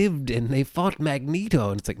lived and they fought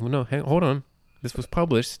Magneto. And it's like, well, no, hold on. This was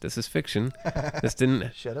published. This is fiction. This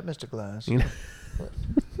didn't, shut up, Mr. Glass. you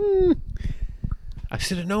know. I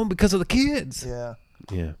should have known because of the kids. Yeah,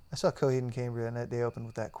 Yeah. I saw Coheed and Cambria, and they opened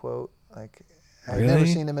with that quote. Like, I've never Really?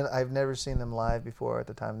 seen them. I've never seen them live before. At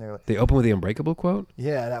the time, they were like, They open with the Unbreakable quote?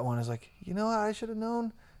 "Yeah, that one is like, you know what? I should have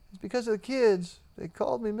known. It's because of the kids. They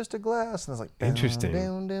called me Mr. Glass." And I was like, Interesting.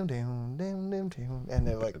 Down, down, down, down, down, down. And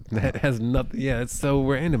they're like, That has nothing. Yeah, it's so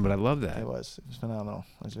random, but I love that. It was phenomenal.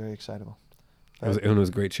 It was very excitable. It was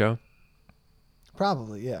a great show.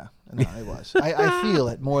 Probably, yeah. No, it was. I feel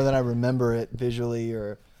it more than I remember it visually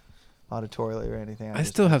or auditorially or anything. I just-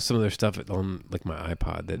 still have some of their stuff on like my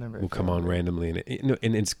iPod that Remember will it come on forever. randomly, and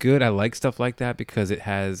and it's good. I like stuff like that because it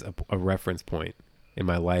has a reference point in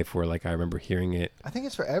my life where like I remember hearing it. I think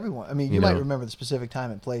it's for everyone. I mean, you You might know? remember the specific time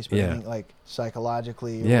and place, but Yeah. I think like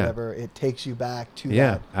psychologically or Yeah. whatever, it takes you back to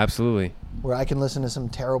Yeah, that. absolutely. Where I can listen to some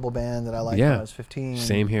terrible band that I liked when Yeah. I was 15.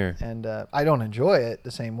 Same here. And I don't enjoy it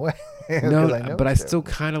the same way. 'cause No, know but I it's still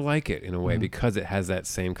terrible. kind of like it in a way because it has that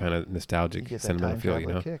same kind of You nostalgic, get that sentimental time feel. You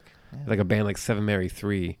traveler know, kick. Yeah. like a band like Seven Mary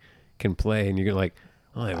 3 can play, and you're like,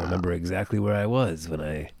 oh, I remember exactly where I was when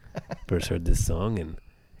I first heard this song,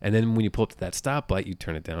 and then when you pull up to that stoplight, you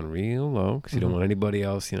turn it down real low because you don't want anybody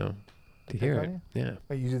else, you know, to pick hear on it. you? Yeah,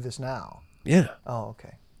 Oh, you do this now. yeah. Oh,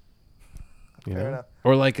 okay. You Fair know? enough.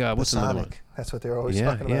 Or like The what's another one? Sonic. That's what they're always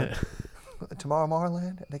Yeah, talking yeah, about.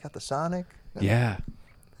 Tomorrowland. They got the Sonic. yeah.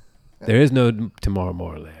 There is no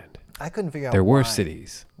Tomorrowland. I couldn't figure out There were why,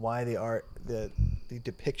 cities. why the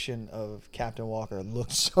depiction of Captain Walker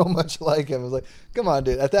looked so much like him. I was like, come on,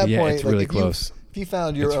 dude. At that Yeah, point, it's like, really if you- close. If you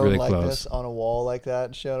found your It's own really likeness close. on a wall like that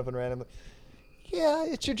and showed up in random, yeah,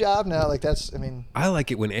 it's your job now. Like that's, I mean, I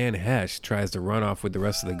like it when Anne Hesh tries to run off with the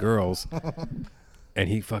rest of the girls, and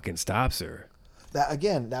he fucking stops her that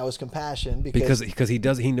again, that was compassion because because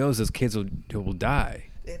he knows those kids will die.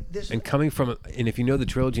 And coming from, and if you know the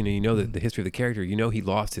trilogy and you know the history of the character, you know he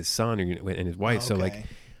lost his son and his wife. So like, Okay.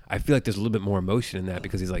 I feel like there's a little bit more emotion in that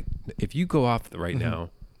because he's like, if you go off right now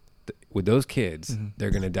with those kids,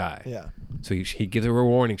 they're gonna die. Yeah. So he gives her a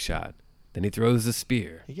warning shot. Then he throws the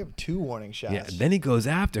spear. he gave him 2 warning shots. Yeah. Then he goes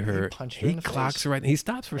after her. punched her in the clocks face. her right. He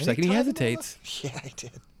stops for a And second. He tied him hesitates. off. Yeah, he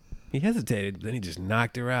did. He hesitated. Then he just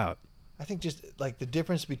knocked her out. I think just like the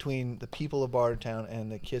difference between the people of Bartertown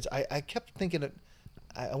and the kids. I kept thinking it.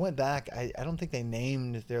 I went back. I don't think they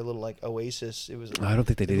named their little like oasis. It was. I don't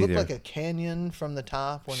think they did It looked either. like a canyon from the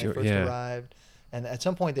top when Sure, they first yeah. arrived. And at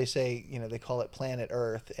some point they say, they call it Planet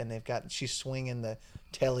Earth, and she's swinging the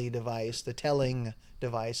telling device.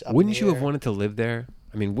 Up Wouldn't in the you have air. wanted to live there?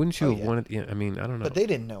 I mean, wouldn't you Oh, have yeah. wanted? Yeah, I mean, I don't know. But they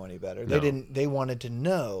didn't know any better. They No. didn't. They wanted to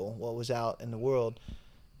know what was out in the world,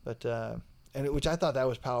 but which I thought that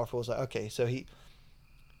was powerful. It was like, okay, so he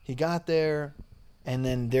got there, and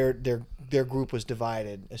then their group was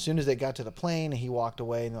divided. As soon as they got to the plane, he walked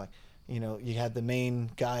away, and they're like, you had the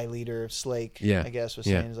main guy leader, Slake, Yeah. I guess, was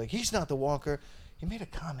Yeah. saying, he's like, he's not the Walker. He made a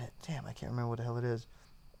comment. Damn, I can't remember what the hell it is.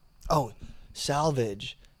 Oh,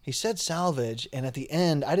 salvage. He said salvage, and at the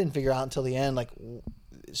end, I didn't figure out until the end, like,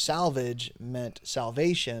 salvage meant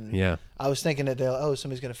salvation. Yeah. I was thinking that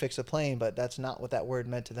somebody's going to fix the plane, but that's not what that word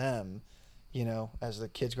meant to them, as the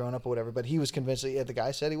kids growing up or whatever. But he was convinced that the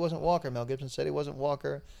guy said he wasn't Walker. Mel Gibson said he wasn't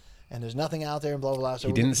Walker, and there's nothing out there and blah, blah, blah. So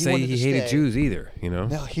he didn't say wanted he to hated stay. Jews either. No,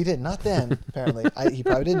 he did not then, apparently. He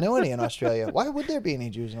probably didn't know any in Australia. Why would there be any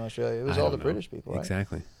Jews in Australia? It was I all don't the know. British people, right?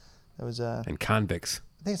 Exactly. It was, And convicts.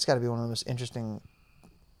 I think it's got to be one of the most interesting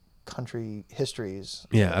country histories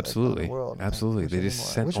Yeah, in absolutely. the world. Absolutely. I wish They I knew just more.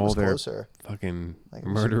 I sent wish it all was their closer. fucking Like, it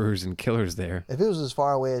was- murderers and killers there. If it was as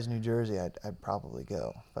far away as New Jersey, I'd probably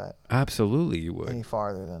go. But Absolutely, you would. any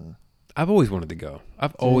farther than I've always wanted to go.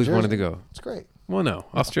 I've New always wanted Jersey? to go. it's great. Well, no,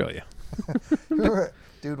 Australia. Remember,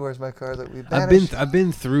 dude, where's my car that we I've banished?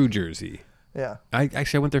 been through Jersey. Yeah, I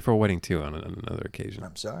went there for a wedding too on another occasion.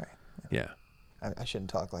 I'm sorry. Yeah. I shouldn't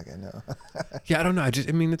talk like I know. Yeah, I don't know.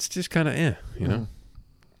 I mean, it's just kind of you know.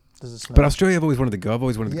 Does it smell? But Australia, I've always wanted to go. I've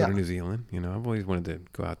always wanted to go Yeah. to New Zealand. I've always wanted to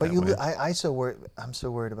go out But that you, way. I'm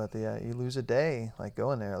so worried about you lose a day like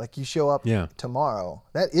going there. Like you show up Yeah. tomorrow.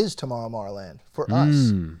 That is Tomorrowland for us.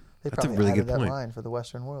 They That's a probably really added good that point. line for the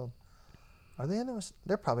Western world. Are they in the?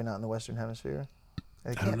 They're probably not in the Western Hemisphere.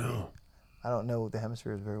 They I can't don't be. know. I don't know the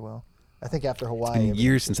hemispheres very well. I think after Hawaii, It's been everything-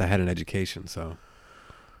 years since I had an education, so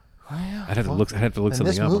Oh, yeah. I'd have to look. I'd have to look And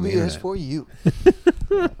something this up on the movie is internet. for you.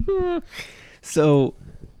 So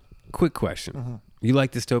Quick question: You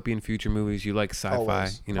like dystopian future movies? You like sci-fi?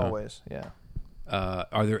 Always, You know, always, yeah.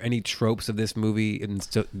 Are there any tropes of this movie in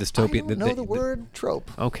dystopian? I don't know the word trope.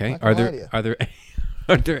 Okay. Not gonna lie to you.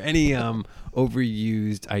 Are there any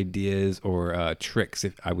overused ideas or tricks?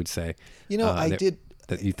 If I would say,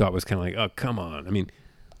 that you thought was kind of like, oh, come on. I mean,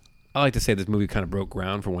 I like to say this movie kind of broke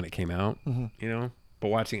ground for when it came out. You know, but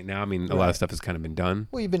watching it now, I mean, a lot of stuff has kind of been done.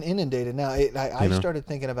 Well, you've been inundated now. I started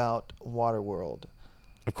thinking about Waterworld.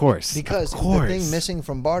 Of course, because the thing missing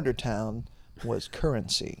from Bartertown was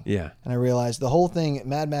currency. Yeah, and I realized the whole thing.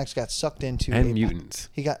 Mad Max got sucked into and mutants.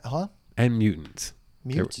 He got and mutants.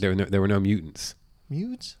 Mutants. There were no mutants.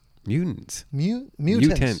 Mutants. Mutants.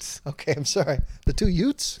 Mutants. Okay, I'm sorry. The two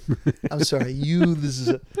Utes? I'm sorry.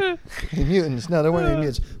 Mutants. No, there weren't any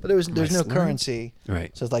mutants. But there's no currency.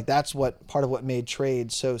 Right. So it's like that's part of what made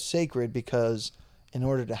trade so sacred, because in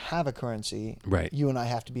order to have a currency, right, you and I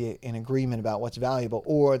have to be in agreement about what's valuable,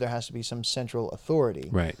 or there has to be some central authority.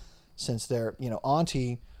 Right. Since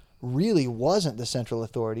Auntie really wasn't the central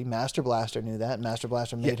authority. Master Blaster knew that. Master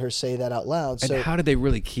Blaster made her say that out loud. And how did they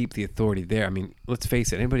really keep the authority there? I mean, let's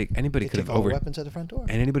face it. Anybody could have weapons at the front door.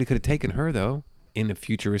 And anybody could have taken her though in a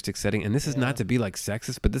futuristic setting. And this is not to be like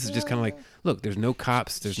sexist, but this is just kind of like, look, there's no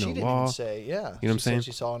cops, there's no law. She didn't say, you know what I'm saying?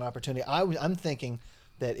 She saw an opportunity. I'm thinking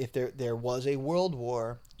that if there was a world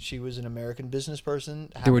war, she was an American business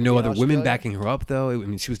person. There were no other women backing her up, though. I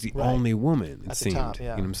mean, she was the only woman, it seemed. Top, yeah. You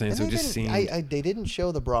know what I'm saying? And so it just seemed... they didn't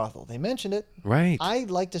show the brothel. They mentioned it. Right. I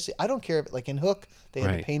like to see... I don't care if, like in Hook, they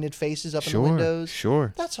had the painted faces up in the windows.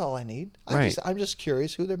 Sure. That's all I need. Right. I'm just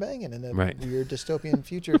curious who they're banging in that weird dystopian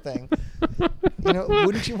future thing.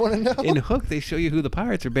 Wouldn't you want to know? In Hook, they show you who the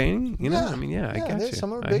pirates are banging. You know? I mean, I got you.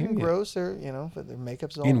 Some are big and gross. They're, but their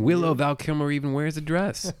makeup's all... In Willow, Val Kilmer even wears a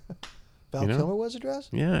dress. Val Kilmer was a dress?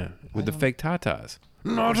 Yeah, with the fake tatas.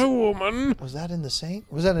 Not a woman. Was that in The Saint?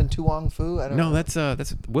 Was that in Tu Wong Fu? I don't know. No,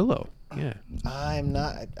 that's Willow. Yeah. I'm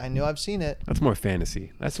not. I know I've seen it. That's more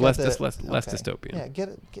fantasy. That's less dystopian. Yeah,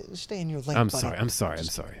 stay in your lane. I'm sorry.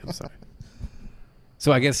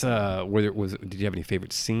 So I guess did you have any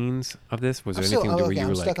favorite scenes of this? Was there anything where you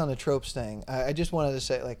were I'm stuck on the tropes thing. I just wanted to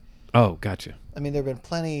say, like, oh, gotcha. I mean, there have been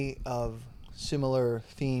plenty of similar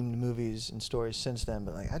themed movies and stories since then,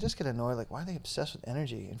 but like I just get annoyed, like, why are they obsessed with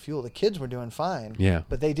energy and fuel? The kids were doing fine,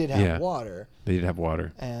 but they did have water. They did have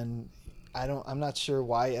water, and I'm not sure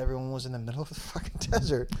why everyone was in the middle of the fucking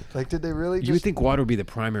desert. Like, did they really? You would think water would be the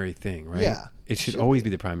primary thing, right? Yeah, it should always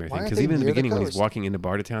be the primary thing, because even in the beginning when he's walking into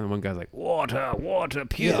Bartertown, one guy's like, water,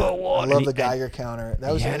 pure water. I love the Geiger counter.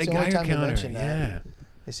 That was the only time they mentioned that. Yeah.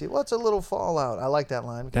 They say, what's a little fallout? I like that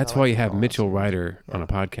line. That's why you have Mitchell Ryder on a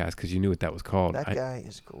podcast, because you knew what that was called. That guy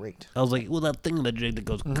is great. I was like, well, that thing that jig that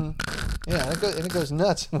goes... Yeah, and it goes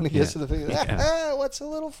nuts when he gets to the figure. What's a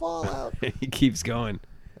little fallout? He keeps going.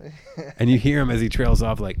 And you hear him as he trails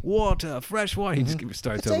off like, water, fresh water. He just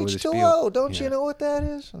starts over with his spiel. H2O, don't you know what that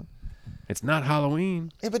is? It's not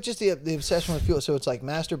Halloween. Yeah, but just the obsession with fuel. So it's like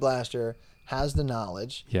Master Blaster has the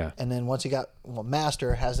knowledge. Yeah. And then once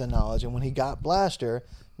Master has the knowledge. And when he got Blaster,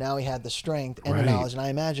 now he had the strength and the knowledge. And I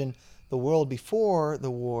imagine the world before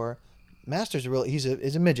the war, Master's he's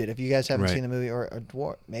a midget. If you guys haven't seen the movie, or a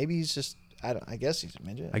dwarf, maybe he's just... I guess he's a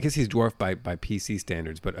midget. I guess he's dwarfed by PC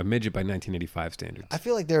standards, but a midget by 1985 standards. I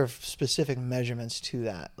feel like there are specific measurements to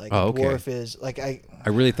that. Like a dwarf is like I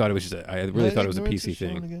really thought it was just I really thought it was a PC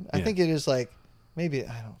thing. I think it is like maybe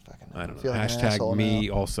I don't fucking know. I don't know. Feel like Hashtag me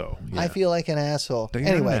now. Also. Yeah. I feel like an asshole.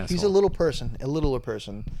 Anyway, he's a littler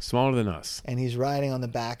person, smaller than us, and he's riding on the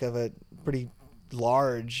back of a pretty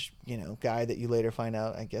large, guy that you later find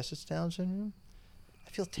out. I guess it's Down syndrome.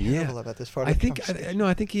 I feel terrible about this part of the conversation.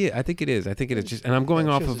 I think it is just, and I'm going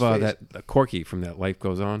off of that Corky from that Life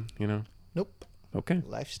Goes On, Nope. Okay.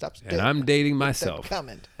 Life stops dead. And I'm dating myself.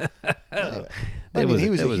 Comment. Anyway, he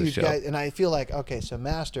was a huge guy, and I feel like, so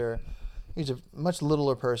Master, he's a much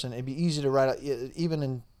littler person. It'd be easy to write out, even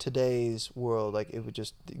in today's world. Like, it would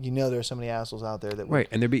just, there's so many assholes out there that would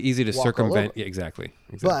and it'd be easy to circumvent. Yeah, exactly.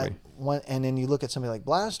 But and then you look at somebody like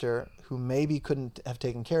Blaster, who maybe couldn't have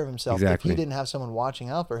taken care of himself if he didn't have someone watching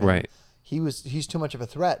out for him. Right. He's too much of a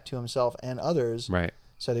threat to himself and others. Right.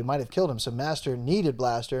 So they might have killed him. So Master needed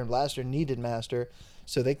Blaster, and Blaster needed Master.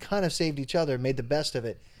 So they kind of saved each other, made the best of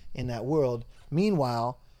it in that world.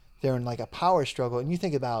 Meanwhile, they're in like a power struggle, and you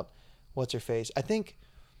think about what's her face. I think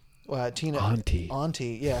Tina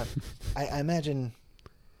Auntie. Yeah. I imagine.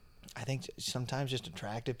 I think sometimes just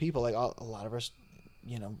attractive people, like a lot of us,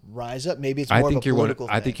 rise up. Maybe it's more of a political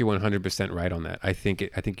thing. I think you're 100% right on that. I think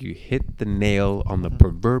you hit the nail on the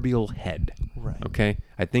proverbial head. Right. Okay.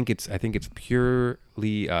 I think it's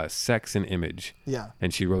purely sex and image. Yeah.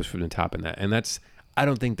 And she rose from the top in that, and that's. I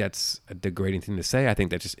don't think that's a degrading thing to say. I think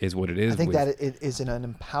that just is what it is. I think that it is an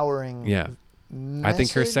empowering. Yeah. I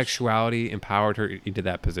think her message. sexuality empowered her into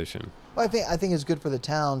that position. Well, I think it's good for the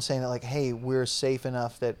town saying that, like, hey, we're safe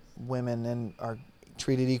enough that women are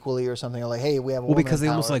treated equally or something. Or like, hey, we have a Well, woman because they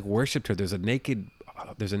in almost power. like worshipped her. There's a naked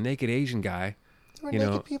Asian guy, There were you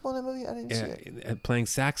naked know, people in the movie. I didn't see it. playing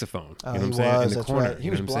saxophone. Oh, you know he what I'm saying? was. In the That's corner. right. He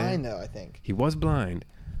you was know what I'm saying? blind though. I think. He was blind,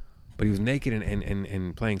 but he was naked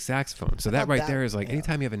and playing saxophone. So that thought right that- there is like yeah.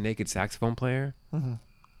 anytime you have a naked saxophone player,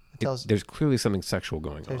 It tells there's clearly something sexual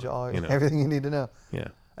going tells on. you all you know? everything you need to know. Yeah.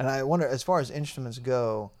 And I wonder, as far as instruments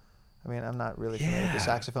go, I mean, I'm not really familiar with the Yeah,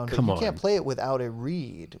 saxophone, but come you on. can't play it without a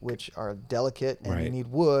reed, which are delicate, and you Right. need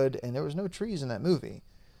wood, and there was no trees in that movie.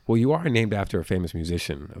 Well, you are named after a famous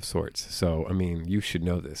musician of sorts. So, I mean, you should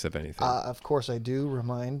know this, if anything. Of course, I do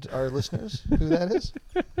remind our listeners who that is.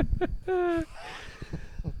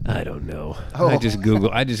 I don't know. Oh. I just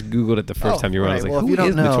Googled it the first time you were on. I was like, well, if who you don't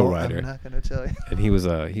is know, Mitchell Ryder? I'm not going to tell you. And he was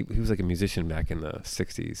like a musician back in the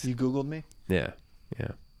 60s. You Googled me? Yeah.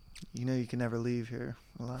 You know you can never leave here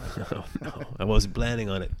alive. Oh, no. I wasn't planning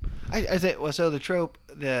on it. I think, well, so the trope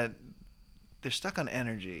that they're stuck on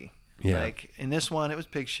energy. Yeah. Like in this one, it was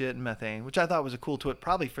pig shit and methane, which I thought was a cool twist.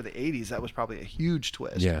 Probably for the 80s, that was probably a huge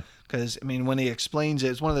twist. Yeah. Because, I mean, when he explains it,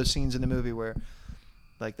 it's one of those scenes in the movie where,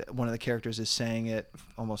 like, one of the characters is saying it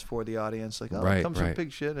almost for the audience. Like, oh, Right, it comes from right.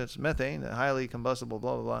 pig shit. It's methane, highly combustible,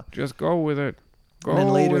 blah, blah, blah. Just go with it. Go And then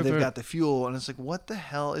later with they've it. got the fuel, and it's like, what the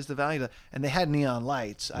hell is the value? And they had neon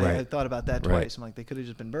lights. I Right. thought about that Right. twice. I'm like, they could have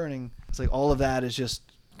just been burning. It's like all of that is just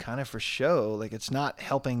kind of for show. Like it's not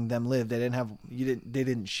helping them live. They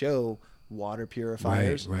didn't show water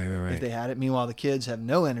purifiers. Right. If they had it. Meanwhile, the kids have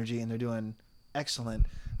no energy and they're doing excellent.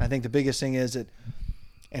 I think the biggest thing is that,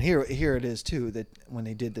 and here it is too, that when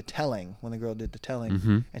they did the telling, when the girl did the telling,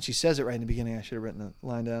 Mm-hmm. and she says it right in the beginning. I should have written the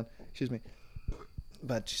line down. Excuse me.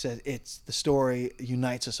 But she said, it's the story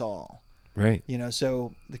unites us all. Right. You know,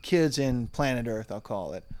 so the kids in Planet Earth, I'll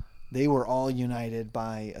call it, they were all united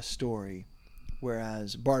by a story,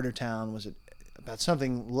 whereas Bartertown was about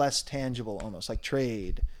something less tangible, almost like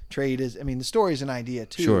trade. Trade is, I mean, the story is an idea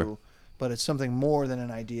too, Sure. but it's something more than an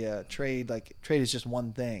idea. Trade is just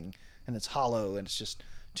one thing, and it's hollow, and it's just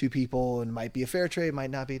two people, and it might be a fair trade, might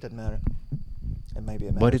not be, doesn't matter. It might be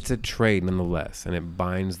a But it's a trade nonetheless, and it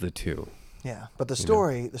binds the two. Yeah, but the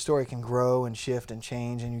story can grow and shift and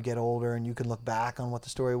change, and you get older, and you can look back on what the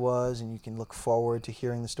story was, and you can look forward to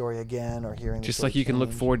hearing the story again or hearing the Just story like you can look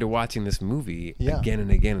change. forward to watching this movie Yeah. again and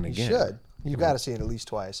again and You again. should. You've got to see it at least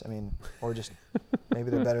twice. I mean, or just maybe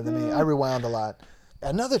they're better than me. I rewound a lot.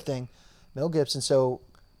 Another thing, Mel Gibson. So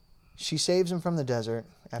she saves him from the desert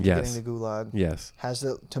after Yes. getting the gulag. Yes.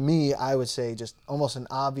 To me, I would say just almost an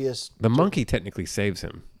obvious. The monkey technically saves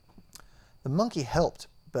him. The monkey helped,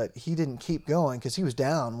 but he didn't keep going because he was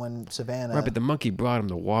down when Savannah. Right, but the monkey brought him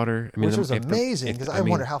the water. I mean, which was if the- amazing if- because I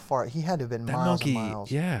wonder how far he had to have been that miles monkey. and miles.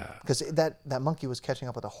 Yeah. Because that monkey was catching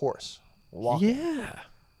up with a horse walking. Yeah.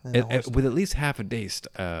 And the horse- With at least half a day's,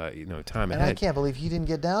 time And ahead. I can't believe he didn't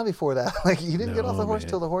get down before that. Like he didn't get off the No, horse man.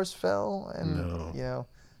 till the horse fell. And No. you know,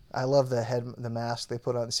 I love the mask they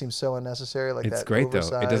put on. It seems so unnecessary. Like It's that great though. It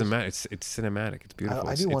oversized. doesn't matter. It's cinematic. It's beautiful.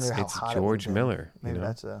 I do wonder it's, how it's hot George it would have been. Miller. Maybe you know?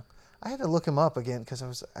 that's a. I had to look him up again because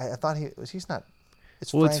I thought he's not.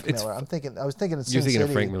 It's Well, Frank Miller. I was thinking it's You're Sin thinking of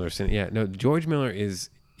City. Frank Miller. Yeah, no, George Miller is.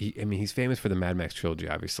 He's famous for the Mad Max trilogy,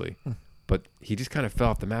 obviously, but he just kind of fell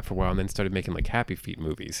off the map for a while and then started making like Happy Feet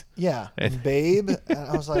movies. Yeah, and Babe. And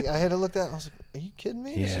I was like, I had to look that. I was like, are you kidding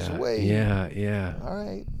me? This is way. Yeah. All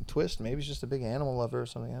right, twist. Maybe he's just a big animal lover or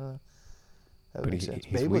something. I don't know. That would But make he's sense.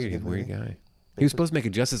 weird. Babe was a He's a good weird movie. guy. He was supposed to make a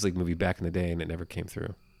Justice League movie back in the day, and it never came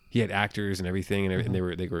through. He had actors and everything, and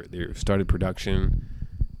they started production,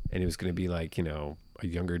 and it was going to be like a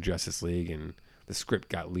younger Justice League, and the script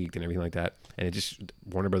got leaked and everything like that, and it just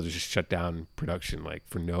Warner Brothers just shut down production like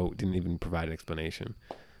didn't even provide an explanation.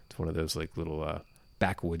 It's one of those like little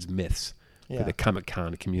backwoods myths for Yeah. the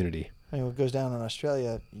Comic-Con community. I mean, what goes down in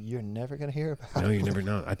Australia, you're never going to hear about. No, you never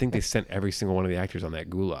know. I think they sent every single one of the actors on that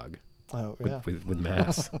gulag Oh, with, yeah. with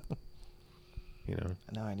masks.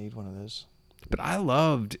 Now I need one of those. But I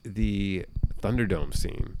loved the Thunderdome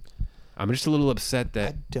scene. I'm just a little upset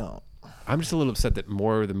that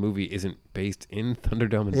more of the movie isn't based in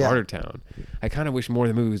Thunderdome and Yeah. Bartertown. I kind of wish more of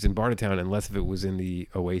the movie was in Bartertown and less of it was in the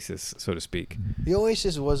Oasis, so to speak. The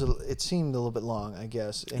Oasis it seemed a little bit long, I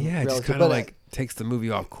guess. Yeah, it just relative- kind but of like takes the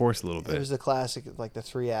movie off course a little it bit. was the classic, like the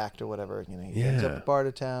 3-act or whatever. He ends up Yeah. at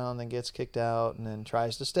Bartertown, then gets kicked out, and then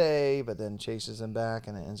tries to stay, but then chases them back,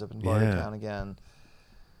 and it ends up in Yeah. Bartertown again.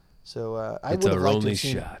 So I It's would have our liked to only have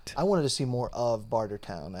seen. shot. I wanted to see more of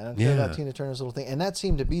Bartertown. I don't care about Yeah. Tina Turner's little thing, and that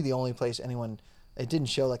seemed to be the only place anyone it didn't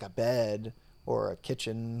show like a bed or a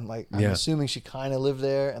kitchen. Like I'm Yeah. assuming she kind of lived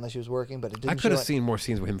there unless she was working, but it didn't. I could show, have like, seen more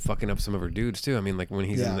scenes with him fucking up some of her dudes too. I mean, like when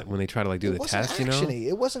he's Yeah. when they try to like do It the wasn't test, you know. action-y.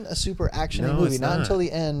 It wasn't a super actiony No, movie. it's Not not. until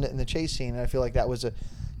the end in the chase scene. And I feel like that was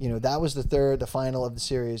that was the final of the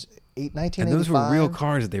series. 1985. And those were real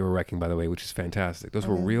cars that they were wrecking, by the way, which is fantastic. Those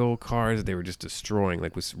were real cars that they were just destroying,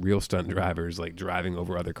 like with real stunt drivers, like driving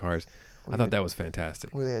over other cars. I thought that was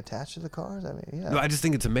fantastic. Were they attached to the cars? I mean, yeah. No, I just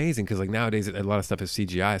think it's amazing because like nowadays a lot of stuff is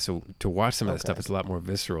CGI, so to watch some of that stuff, it's a lot more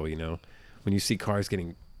visceral. You know, when you see cars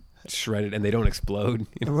getting shredded and they don't explode.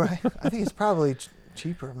 You know? Right. I think it's probably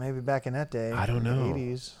cheaper maybe back in that day. I don't know. The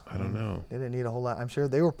 80s. I don't know. They didn't need a whole lot. I'm sure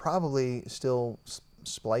they were probably still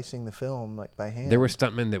splicing the film like by hand. There were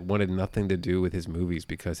stuntmen that wanted nothing to do with his movies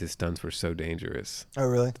because his stunts were so dangerous. Oh,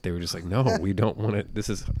 really? They were just like, no, we don't want it. This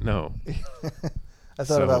is no. I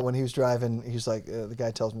thought So- about when he was driving. He's like, the guy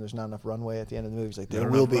tells me there's not enough runway at the end of the movie. He's like, there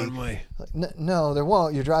Not will enough be. runway. Like, no, there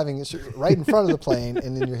won't. You're driving right in front of the plane,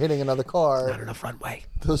 and then you're hitting another car. Not enough runway.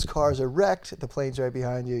 Those cars are wrecked. The plane's right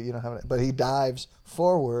behind you. You don't have it. But he dives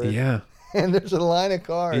forward. Yeah. And there's a line of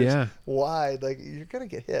cars Yeah. wide. Like, you're going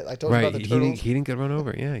to get hit. I told you Right. about the He turtles. didn't get run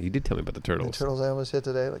over. Yeah. You did tell me about the The turtles. turtles I almost hit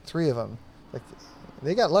today. Like 3 of them. Like,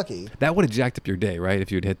 they got lucky. That would have jacked up your day, right?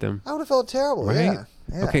 If you had hit them. I would have felt terrible. Right? Yeah.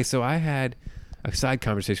 Yeah. Okay, so I had a side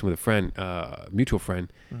conversation with a friend, mutual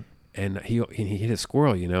friend, and he hit a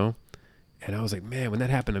squirrel, you know, and I was like, man, when that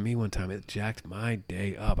happened to me one time, it jacked my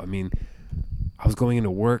day up. I mean, I was going into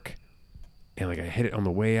work, and like I hit it on the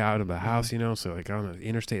way out of the house, you know, so like on the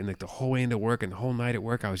interstate, and like the whole way into work and the whole night at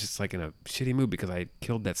work, I was just like in a shitty mood because I had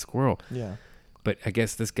killed that squirrel. Yeah. But I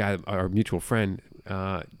guess this guy, our mutual friend,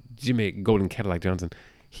 Jimmy Golden Cadillac Johnson,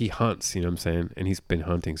 he hunts, you know what I'm saying? And he's been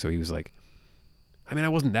hunting. So he was like, I mean, I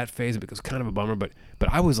wasn't that phased, but it was kind of a bummer. But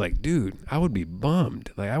I was like, dude, I would be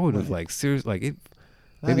bummed. Like I would have like seriously, like it.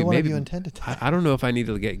 Neither one of you intended to. I don't know if I need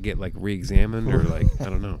to get like re-examined or like I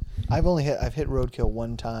don't know. I've hit roadkill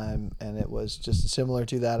one time, and it was just similar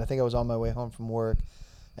to that. I think I was on my way home from work,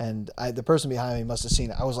 and the person behind me must have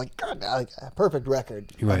seen it. I was like, God, like a perfect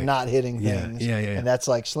record Right. of not hitting Yeah, things. yeah. And that's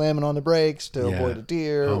like slamming on the brakes to Yeah. avoid a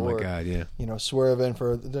deer, Oh my or God, yeah. swerving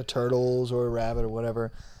for the turtles or a rabbit or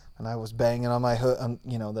whatever. And I was banging on my hood, on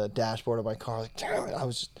the dashboard of my car. Like, damn it! I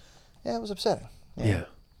was just, it was upsetting. Yeah.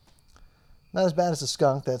 Not as bad as the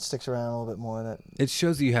skunk that sticks around a little bit more. That It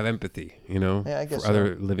shows you have empathy, you know, Yeah, I guess for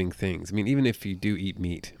other living things. I mean, even if you do eat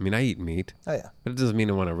meat. I mean, I eat meat, oh yeah. but it doesn't mean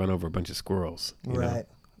I want to run over a bunch of squirrels. You know? Right.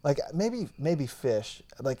 Like maybe fish.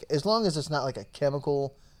 Like as long as it's not like a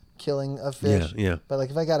chemical killing of fish. Yeah, yeah. But like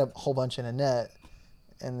if I got a whole bunch in a net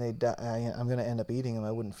and they die, I'm gonna end up eating them.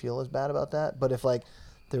 I wouldn't feel as bad about that. But if like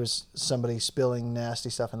there was somebody spilling nasty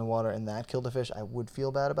stuff in the water and that killed a fish, I would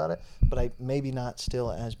feel bad about it. But I maybe not still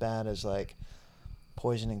as bad as like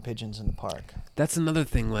poisoning pigeons in the park. That's another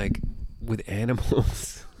thing, like with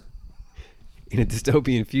animals. In a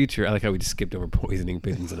dystopian future, I like how we just skipped over poisoning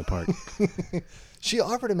pigeons in a park. She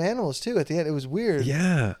offered him animals too at the end. It was weird.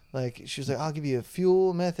 Yeah, Like she was like, "I'll give you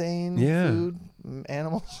fuel, methane, Yeah. food,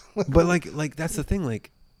 animals." but like that's the thing.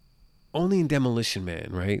 Like, only in Demolition Man,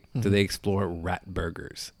 right? Do they explore rat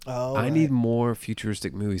burgers? Oh, I right. need more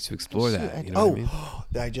futuristic movies to explore that. You know what I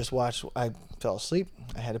mean? I just watched. I fell asleep.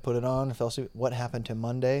 I had to put it on. I fell asleep. What Happened to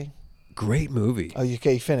Monday? Great movie. Oh, you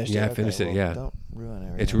finished it? Yeah, I Okay, finished it, well, yeah. Don't ruin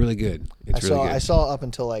everything. It's really good. It's really good. I saw up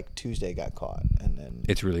until like Tuesday got caught, and then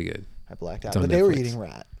It's really good. I blacked out. It's on But they were Netflix. eating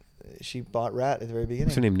rat. She bought rat at the very beginning.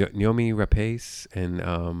 What's her name? Naomi Rapace, and They're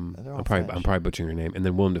all I'm French. probably butchering her name. And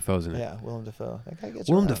then Willem Dafoe's in it. Yeah, Willem Dafoe. That guy gets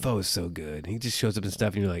Willem around. Dafoe is so good. He just shows up and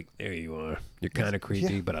stuff, and you're like, there you are. You're kind of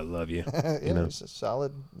creepy, but I love you. yeah, You know, he's a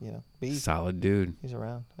solid, beast. solid dude. He's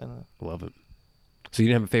around. I don't know. Love it. So you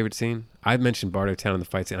didn't have a favorite scene? I mentioned Bartertown in the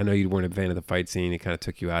fight scene. I know you weren't a fan of the fight scene. It kind of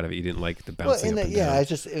took you out of it. You didn't like the bouncing up and down. It's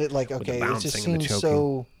just like the okay, it bouncing just and the seems choking.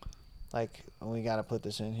 so like we got to put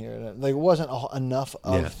this in here. Like it wasn't enough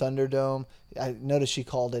of Yeah. Thunderdome. I noticed she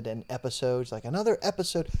called it an episode. It's like another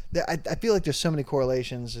episode. I feel like there's so many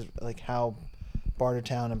correlations, like how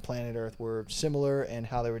Bartertown and Planet Earth were similar and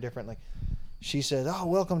how they were different. Like she said, "Oh,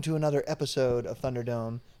 welcome to another episode of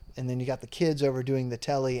Thunderdome," and then you got the kids over doing the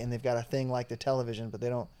telly, and they've got a thing like the television, but they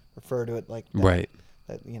don't refer to it like that. Right.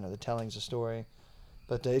 That the telling's a story.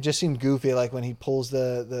 But it just seemed goofy, like when he pulls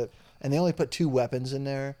the and they only put 2 weapons in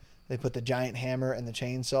there. They put the giant hammer and the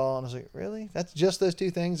chainsaw, and I was like, really? That's just those 2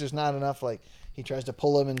 things? There's not enough. Like he tries to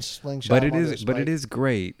pull him and slingshot. But him it onto a is, but spike. it is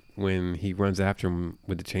great when he runs after him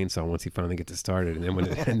with the chainsaw once he finally gets it started, and then when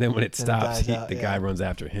it, when it stops, dies out, the yeah. guy runs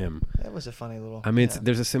after him. That was a funny little. I mean, yeah,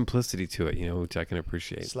 there's a simplicity to it, which I can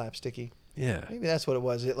appreciate. slapsticky. Yeah. Maybe that's what it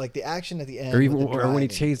was. It like the action at the end, Or even with the or when he driving.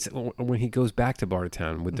 chased, or when he goes back to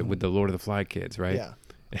Bartertown with the Lord of the Fly kids, right? Yeah.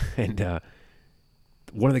 And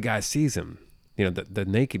one of the guys sees him. You know, the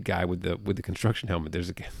naked guy with the construction helmet. There's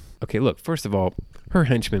a okay. Look, first of all, her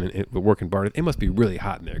henchmen and working Barter. It must be really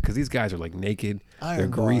hot in there because these guys are like naked. They're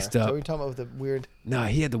Iron Bar. greased So up. what are you talking about with the weird? No,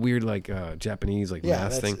 he had the weird like Japanese like Yeah,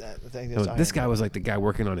 mask thing. I think No, that's this Iron guy Bar. was like the guy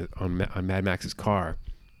working on Mad Max's car,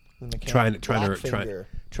 The mechanic, trying to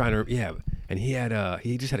Blackfinger. yeah. And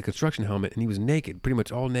he just had a construction helmet and he was naked, pretty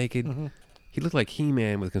much all naked. Mm-hmm. He looked like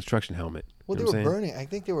He-Man with a construction helmet. Well, You they know were what I'm saying? burning. I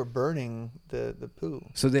think they were burning the poo.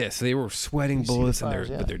 So they were sweating You see the bullets fires,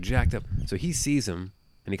 but yeah. they're jacked up. So he sees him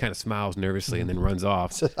and he kind of smiles nervously and then runs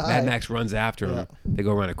off. Says, Mad "Hi." Max runs after him. Yeah. They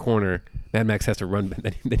go around a corner. Mad Max has to run.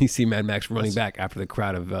 Then you see Mad Max running back after the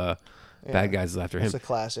crowd of bad guys is after him. It's a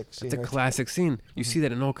classic scene. It's a right classic scene. You see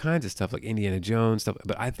that in all kinds of stuff like Indiana Jones stuff.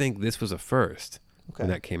 But I think this was a first when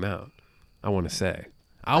Okay. that came out. I want to say.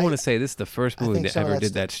 I want to say this is the first I movie think that some of ever that did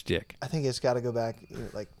stuff- that shtick. I think it's got to go back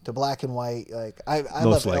like to black and white. Like I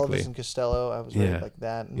Most love likely. Elvis and Costello. I was really Yeah. like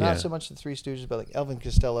that. Yeah. Not so much the Three Stooges, but like Elvis and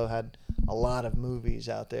Costello had a lot of movies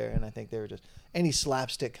out there, and I think they were just any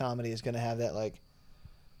slapstick comedy is going to have that like.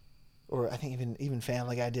 Or I think even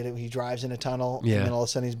Family Guy did it. When he drives in a tunnel, Yeah. and then all of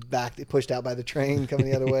a sudden he's pushed out by the train coming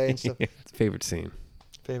the other way and stuff. Favorite scene.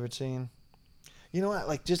 Favorite scene. You know what?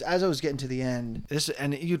 Like just as I was getting to the end,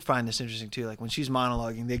 and you'd find this interesting too. Like when she's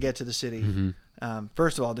monologuing, they get to the city. Mm-hmm.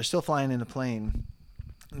 First of all, they're still flying in a plane.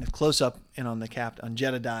 And it's close up and on on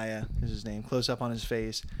Jedediah is his name. Close up on his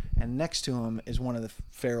face, and next to him is one of the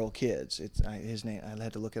feral kids. His name. I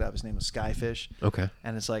had to look it up. His name was Skyfish. Okay.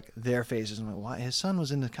 And it's like their faces. I'm like, why? His son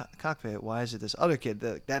was in the cockpit. Why is it this other kid?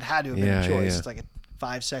 That had to have been Yeah, a yeah, choice. yeah. It's like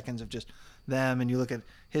 5 seconds of just them, and you look at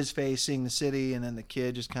his face, seeing the city, and then the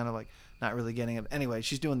kid just kind of like not really getting it. Anyway,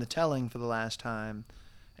 she's doing the telling for the last time,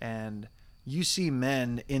 and you see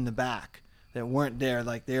men in the back that weren't there.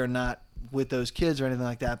 Like they're not with those kids or anything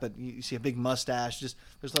like that, but you see a big mustache. Just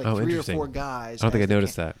there's like 3 or interesting. 4 guys. I don't think as I the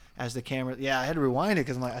noticed that. as the camera. Yeah, I had to rewind it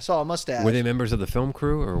because I'm like I saw a mustache. Were they members of the film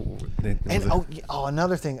crew or? And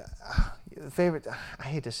another thing, favorite. I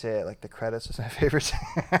hate to say it, like the credits was my favorite.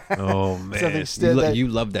 Oh man, Something still that- you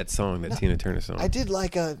love that song, that Tina Turner song. I did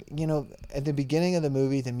like at the beginning of the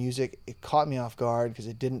movie, the music, it caught me off guard because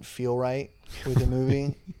it didn't feel right with the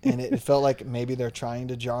movie, and it felt like maybe they're trying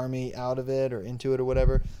to jar me out of it or into it or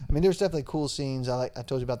whatever. I mean, there's definitely cool scenes. I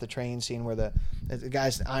told you about the train scene where the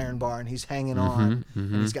guy's in the iron bar and he's hanging on,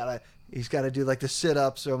 and he's got to do like the sit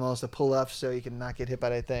ups or almost the pull ups so he can not get hit by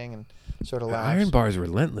that thing and sort of The laughs. Iron Bar is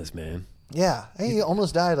relentless, man. Yeah, he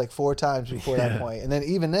almost died like 4 times before Yeah. that point, and then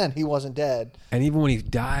even then he wasn't dead. And even when he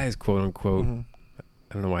dies, quote unquote, Mm-hmm.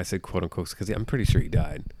 I don't know why I said quote unquote because I'm pretty sure he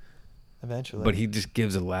died. Eventually, But he just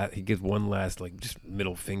gives he gives one last like just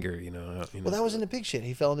middle finger, you know. well, that was in the pig shit.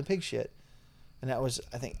 He fell in the pig shit, and that was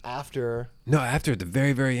I think after. No, after at the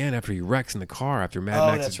very, very end, after he wrecks in the car, after Mad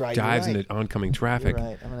Oh, Max that's right, you're dives right. into oncoming traffic You're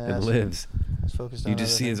right. I'm gonna and ask- lives, I was focused on you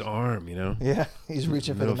just other see his things. arm, you know. Yeah, he's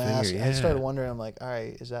reaching for the Middle mask. finger, I started yeah. wondering. I'm like, all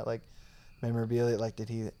right, is that like memorabilia? Like, did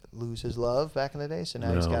he lose his love back in the day? So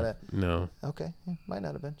now he's got to. No. Okay, might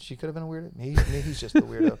not have been. She could have been a weirdo. He's just the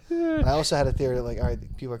weirdo. And I also had a theory that like, all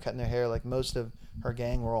right, people are cutting their hair. Like most of her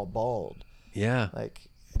gang were all bald. Yeah. Like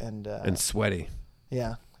and sweaty.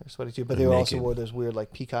 yeah, they're sweaty too. But And they also naked. wore those weird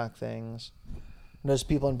like peacock things. And those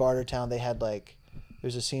people in Bartertown, they had like.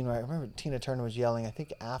 There's a scene where I remember Tina Turner was yelling. I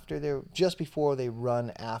think just before they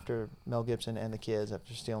run after Mel Gibson and the kids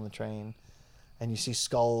after stealing the train, and you see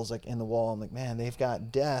skulls like in the wall. I'm like, man, they've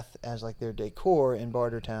got death as like their decor in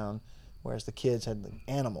Bartertown, whereas the kids had like,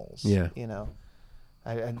 animals. Yeah. You know,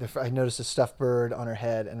 I noticed a stuffed bird on her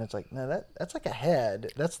head, and it's like, no, that's like a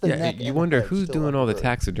head. That's the Yeah, neck. you and wonder the head who's still doing on all the bird.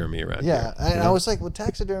 taxidermy around Yeah, here. you I know? was like, well,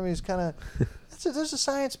 taxidermy is kind of. There's a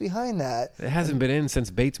science behind that. It hasn't been in since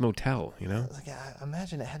Bates Motel, you know. Like I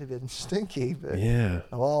imagine it had to have been stinky, but Yeah.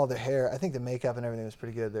 of all their hair, I think the makeup and everything was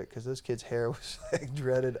pretty good there because those kids' hair was like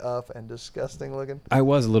dreaded up and disgusting looking. I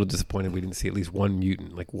was a little disappointed we didn't see at least one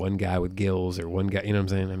mutant, like one guy with gills or one guy. You know what I'm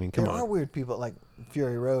saying? I mean, come There are on. weird people like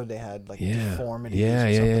Fury Road. They had like Yeah. deformities Yeah, or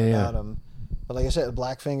yeah, something yeah. about him. But like I said,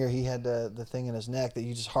 Blackfinger, he had the thing in his neck that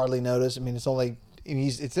you just hardly notice. I mean, it's only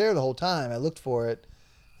it's there the whole time. I looked for it.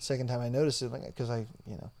 The second time I noticed it, because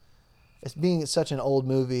it's being such an old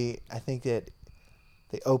movie. I think that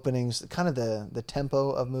the openings, kind of the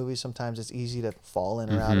tempo of movies, sometimes it's easy to fall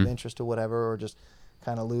in or out of interest or whatever, or just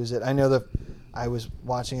kind of lose it. I know that I was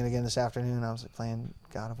watching it again this afternoon. I was like playing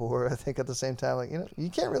God of War, I think, at the same time. Like, you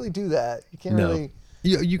can't really do that. You can't really.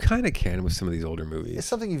 You kind of can with some of these older movies. It's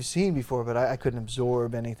something you've seen before, but I couldn't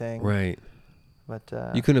absorb anything. Right. But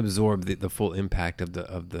You couldn't absorb the full impact of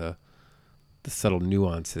the the subtle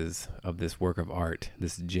nuances of this work of art,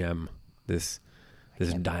 this gem, this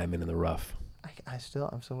diamond in the rough. I'm still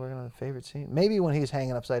working on the favorite scene. Maybe when he's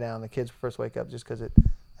hanging upside down, the kids first wake up, just because it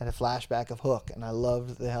had a flashback of Hook, and I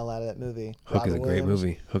loved the hell out of that movie. Hook is a great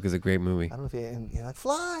movie. Hook is a great movie. I don't know if you're like,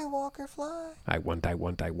 fly, Walker, fly. I want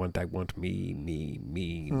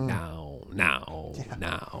me, now.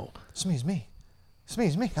 Smee's me.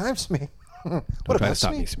 I'm Smee. Don't try to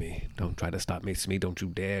stop me, Smee. Don't try to stop me, Smee. Don't you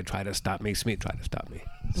dare try to stop me, Smee. Try to stop me.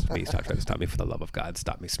 Smee, stop trying to stop me, for the love of God.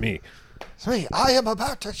 Stop me, Smee. Smee, I am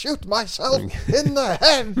about to shoot myself in the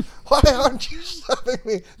head. Why aren't you stopping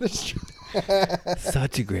me?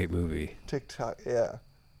 Such a great movie. TikTok, yeah.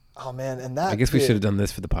 Oh, man. And that. I guess we should have done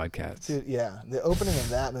this for the podcast. Dude, yeah. The opening of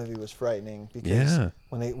that movie was frightening because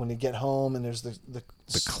when they get home and there's the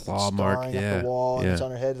claw mark up the wall and it's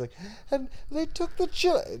on her head, like, and they took the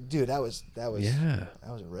chill. Dude, that was a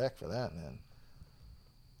wreck for that, man.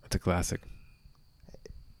 It's a classic.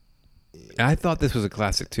 I thought this was a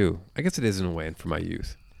classic too. I guess it is in a way for my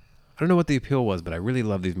youth. I don't know what the appeal was, but I really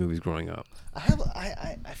loved these movies growing up.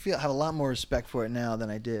 I feel I have a lot more respect for it now than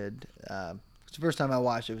I did. The first time I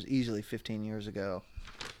watched it was easily 15 years ago,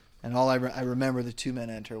 and all I remember the 2 men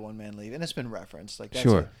enter, 1 man leave, and it's been referenced. Like that's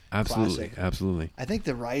sure, absolutely. I think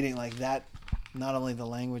the writing like that, not only the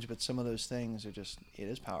language but some of those things are just it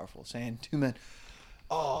is powerful. Saying 2 men,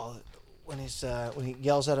 when he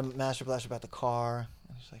yells at him, Master Blaster about the car,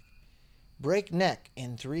 and he's like, break neck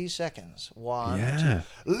in 3 seconds. 1, 2.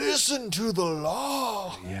 Listen to the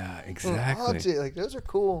law. Yeah, exactly. Like those are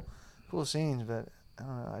cool scenes, but I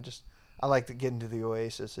don't know. I like to get into the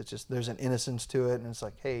Oasis. It's just there's an innocence to it, and it's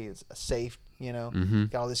like, hey, it's a safe,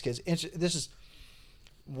 got all these kids. This is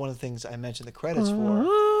one of the things I mentioned the credits for.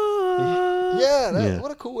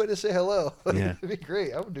 What a cool way to say hello. It'd be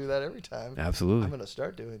great. I would do that every time. Absolutely. I'm going to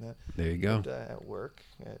start doing that. There you go. At work,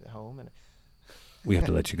 at home, and we have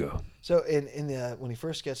to let you go. So in the when he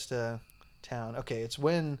first gets to town, okay, it's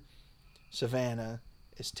when Savannah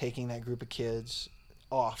is taking that group of kids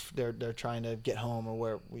off. They're trying to get home or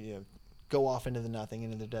where we go off into the nothing,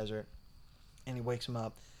 into the desert, and he wakes them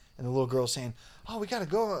up, and the little girl's saying, "Oh, we gotta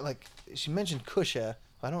go." Like she mentioned Kusha,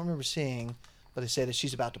 I don't remember seeing, but they say that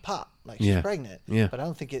she's about to pop, like she's pregnant. Yeah. But I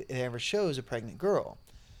don't think it ever shows a pregnant girl,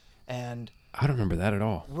 and I don't remember that at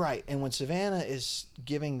all. Right, and when Savannah is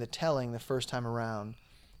giving the telling the first time around,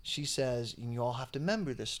 she says, "You all have to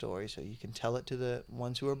remember this story so you can tell it to the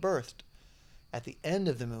ones who are birthed." At the end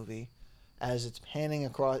of the movie, as it's panning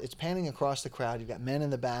across the crowd. You've got men in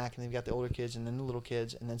the back, and then you've got the older kids, and then the little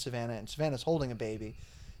kids, and then Savannah. And Savannah's holding a baby,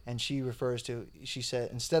 and she said,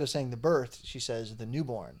 instead of saying the birth, she says the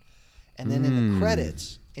newborn. And then in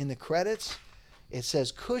the credits, it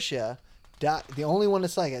says Kusha, the only one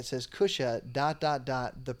that's like it says Kusha, ...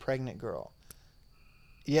 the pregnant girl.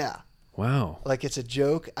 Yeah. Wow. Like it's a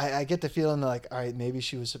joke. I get the feeling like, all right, maybe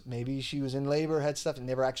she was in labor, had stuff, and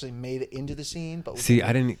never actually made it into the scene. But see,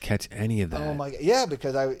 I didn't catch any of that. Oh my God. Yeah,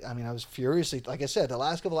 because I was furiously, like I said, the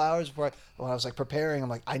last couple hours when I was like preparing, I'm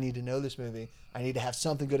like, I need to know this movie. I need to have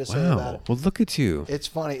something good to say about it. Well, look at you. It's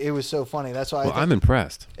funny. It was so funny. That's why. Well, I'm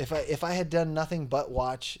impressed. If I had done nothing but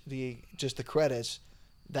watch just the credits,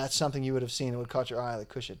 that's something you would have seen. It would caught your eye, like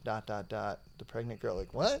Kusha ... the pregnant girl.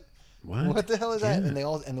 Like what? What the hell is that?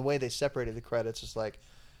 And the way they separated the credits is like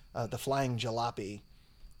the flying jalopy,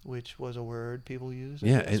 which was a word people use.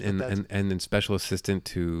 And then special assistant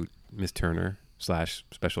to Miss Turner /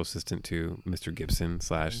 special assistant to Mr. Gibson /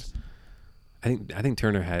 I think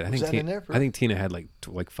Turner had. I think Tina had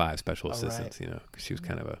like 5 special assistants. Right. Because she was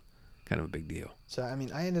kind of a big deal. So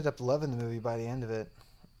I ended up loving the movie by the end of it.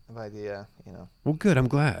 By the Well, good. I'm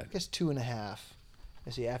glad. I guess 2.5. I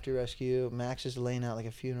see After Rescue. Max is laying out like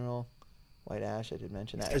a funeral. White Ash, I did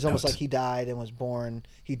mention that. It's almost like he died and was born.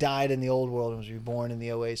 He died in the old world and was reborn in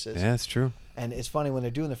the Oasis. Yeah, that's true. And it's funny when they're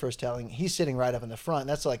doing the first telling, he's sitting right up in the front.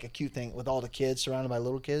 That's like a cute thing with all the kids surrounded by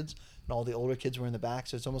little kids, and all the older kids were in the back.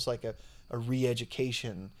 So it's almost like a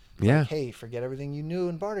re-education. Yeah. Like, hey, forget everything you knew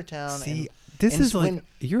in Bartertown. See, this is like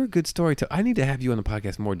you're a good storyteller. I need to have you on the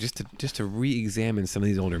podcast more just to re-examine some of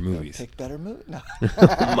these older movies. Pick better movies. No.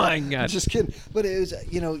 Oh my God. Just kidding. But it was,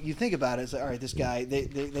 you think about it. It's like, all right, this guy.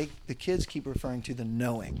 The kids keep referring to the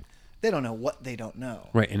knowing. They don't know what they don't know.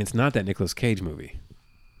 Right, and it's not that Nicolas Cage movie.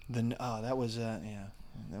 That was that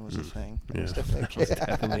was a thing. That was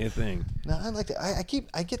definitely a thing. No, I like that.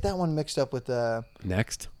 I get that one mixed up with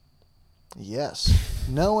Next. Yes,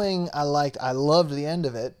 knowing I loved the end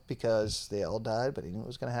of it because they all died, but he knew it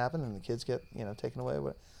was going to happen, and the kids get taken away.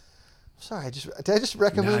 But sorry, did I just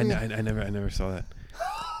recommend? No, I never saw that.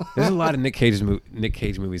 There's a lot of Nick Cage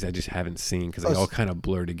movies I just haven't seen because they all kind of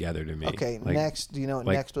blur together to me. Okay, Like, Next. Do you know what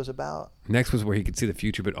Next was about? Next was where he could see the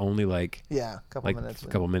future, but only like Yeah, a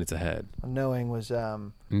couple minutes ahead. Knowing was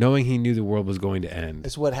Knowing he knew the world was going to end.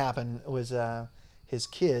 it's what happened was his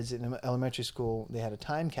kids in elementary school, they had a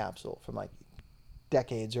time capsule from like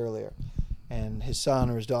decades earlier, and his son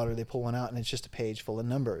or his daughter, they pull one out and it's just a page full of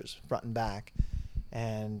numbers front and back,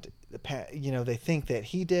 and they think that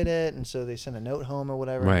he did it, and so they send a note home or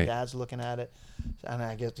whatever. Right. And Dad's looking at it, and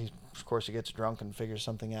I guess of course he gets drunk and figures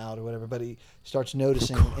something out or whatever. But he starts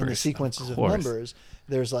noticing in the sequences of numbers,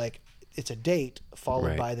 there's like it's a date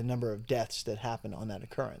followed by the number of deaths that happened on that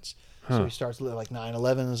occurrence. So he starts like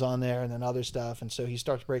 9/11 is on there, and then other stuff, and so he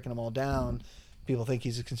starts breaking them all down. People think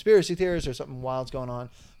he's a conspiracy theorist or something wild's going on,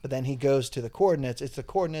 but then he goes to the coordinates. It's the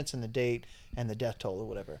coordinates and the date and the death toll or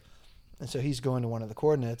whatever. And so he's going to one of the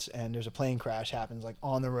coordinates, and there's a plane crash happens like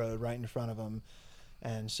on the road right in front of him.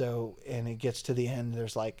 And it gets to the end,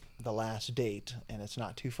 there's like the last date, and it's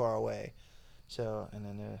not too far away. So, and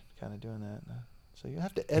then they're kind of doing that. So you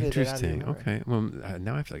have to edit it out of your memory. Okay. Well,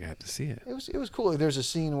 now I feel like I have to see it. It was cool. There's a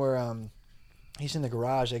scene where he's in the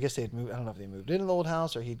garage. I guess they had moved. I don't know if they moved into the old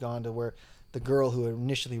house or he'd gone to where the girl who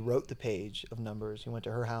initially wrote the page of numbers. He went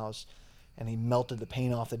to her house, and he melted the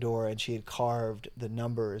paint off the door, and she had carved the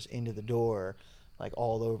numbers into the door, like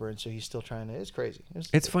all over. And so he's still trying to. It's crazy.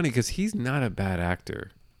 It's funny because he's not a bad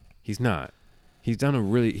actor. He's not. He's done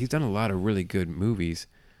a lot of really good movies.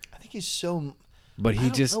 I think he's so. But I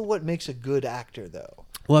don't know what makes a good actor though.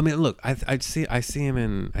 Well, I mean, look, I see him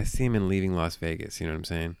in Leaving Las Vegas. You know what I'm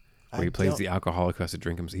saying? Where he plays the alcoholic who has to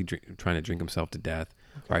trying to drink himself to death.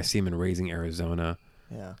 Okay. Or I see him in Raising Arizona.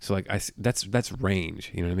 Yeah. So like that's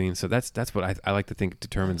range. You know what I mean? So that's what I like to think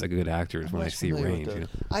determines a good actor is when I see range. You know?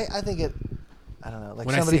 I think it. I don't know. Like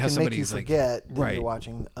when somebody can make you forget that you're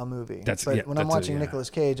watching a movie. When I'm watching Nicolas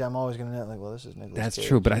Cage, I'm always going to know, like, well, this is Nicolas Cage. That's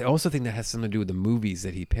true, but I also think that has something to do with the movies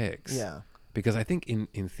that he picks. Yeah. Because I think in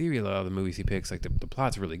theory, a lot of the movies he picks, like the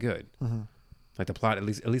plot's really good. Mm-hmm. Like the plot, at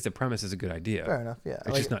least the premise is a good idea. Fair enough. Yeah.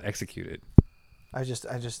 It's just not executed. I just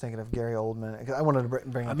thinking of Gary Oldman. I wanted to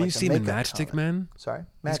bring up. I mean, you see him in Matchstick Men. Sorry,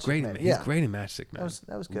 He's great. He's great in Matchstick Men.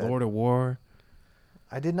 That was good. Lord of War.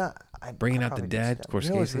 I did not. Bringing Out the Dead. You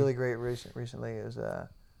know what's really great recently is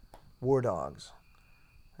War Dogs.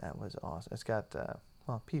 That was awesome. It's got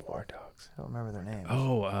people. War Dogs. I don't remember their names.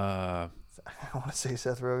 Oh, I want to say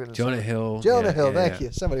Seth Rogen. Jonah Hill. Jonah Hill. Thank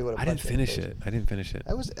you. Somebody would have. I didn't finish it.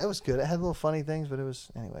 That was good. It had little funny things, but it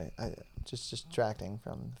was anyway. Just distracting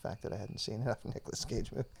from the fact that I hadn't seen enough Nicolas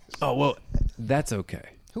Cage movies. Oh well, that's okay.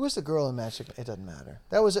 Who was the girl in Matchstick? It doesn't matter.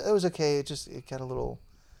 It was okay. It got a little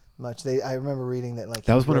much. I remember reading that like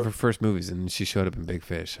that was one of her first movies, and she showed up in Big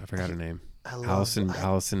Fish. I forgot her name.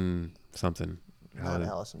 Allison something. Not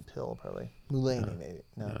Allison Pill, probably. Mulaney, maybe.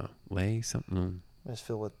 No. Lay something. It's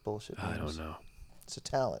filled with bullshit. I don't know. It's a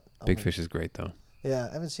talent. Big Fish is great though. Yeah,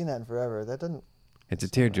 I haven't seen that in forever. That doesn't. It's a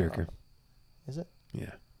tearjerker. Is it?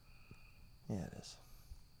 Yeah. Yeah, it is.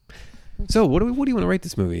 So, what do you want to rate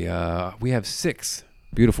this movie? We have 6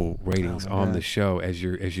 beautiful ratings on the show, as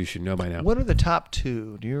you should know by now. What are the top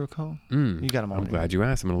 2? Do you recall? You got them all. I'm glad you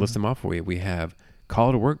asked. I'm going to list them off for you. We have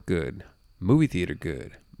Call to Work good, Movie Theater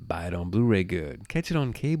good, Buy It on Blu-ray good, Catch It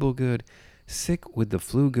on Cable good, Sick with the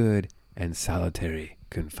Flu good, and Solitary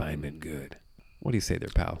Confinement good. What do you say there,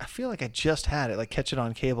 pal? I feel like I just had it, like Catch It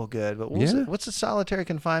on Cable good, but what's the Solitary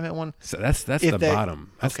Confinement one? So that's the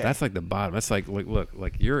bottom. That's like the bottom. That's like look,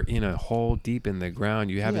 like you're in a hole deep in the ground.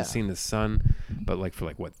 You haven't seen the sun, but like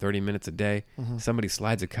for 30 minutes a day, somebody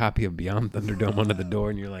slides a copy of Beyond Thunderdome under the door,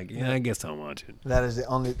 and you're like, yeah, I guess I'll watch it. That is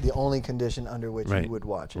the only condition under which you would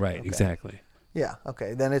watch it. Right, okay. Exactly. Yeah.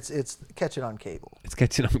 Okay. Then it's Catch It on Cable. It's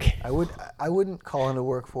Catch It on Cable. I wouldn't call into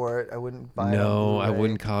work for it. I wouldn't buy it. No, I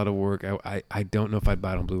wouldn't call it a work. I don't know if I'd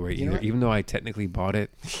buy it on Blu-ray either. Even though I technically bought it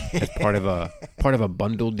as part of a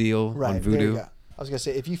bundle deal on Vudu. There you go. I was gonna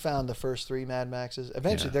say if you found the first 3 Mad Maxes,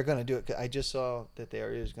 eventually they're gonna do it. I just saw that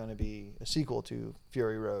there is gonna be a sequel to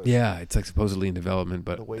Fury Road. Yeah, it's like supposedly in development,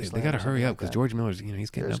 but they got to hurry up because George Miller's he's getting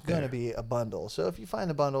up there. There's gonna be a bundle. So if you find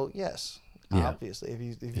a bundle, yes. Yeah. Obviously, if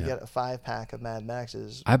you get a 5-pack of Mad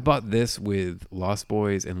Maxes. I bought this with Lost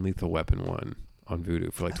Boys and Lethal Weapon 1 on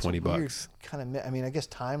Vudu for like $20. Kind of, I mean, I guess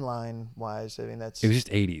timeline wise, I mean that's. It was just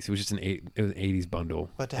 80s. It was just an 80s bundle.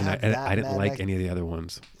 But I didn't like any of the other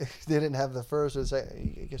ones. They didn't have the first or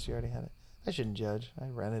second. I guess you already had it. I shouldn't judge. I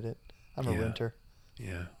rented it. I'm a renter.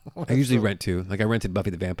 Yeah, I usually rent too. Like I rented Buffy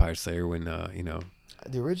the Vampire Slayer when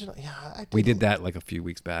the original. Yeah, we did that like a few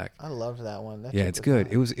weeks back. I loved that one. It's good.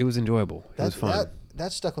 Fun. It was enjoyable. It was fun.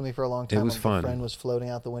 That stuck with me for a long time. It was fun. My friend was floating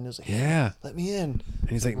out the windows. Like, yeah, let me in. And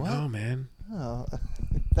he's like, "No, man." Oh,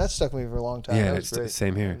 That stuck with me for a long time. Yeah, That was it's great.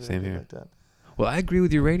 same here, I really same did here. like that. Well, I agree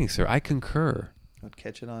with your rating, sir. I concur. I would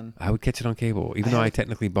catch it on. I would catch it on cable, even though I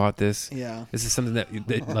technically bought this. Yeah. This is something that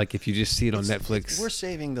like if you just see it on Netflix. We're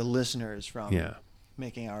saving the listeners from Yeah.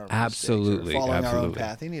 making our Absolutely, mistakes or following our own absolutely.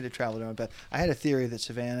 path. They need to travel their own path. I had a theory that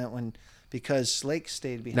Savannah, because Slake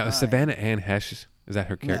stayed behind. Now, Savannah Ann Hesh, is that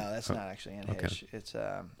her character? No, that's not actually Anne okay. Heche. It's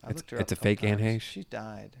I It's- looked her up it's a couple fake Anne times. Heche? She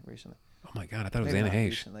died recently. Oh my God, I thought it was Maybe Anna not Heche.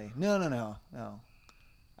 recently. No.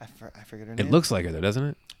 I figured her name. It looks like her though, doesn't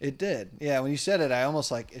it? It did. Yeah, when you said it, I almost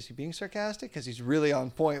like, is he being sarcastic? Because he's really on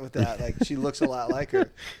point with that. Like, she looks a lot like her.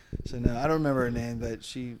 So, no, I don't remember her name, but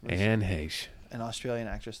she was Anne Heche. an Australian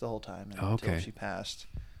actress the whole time until Okay. she passed.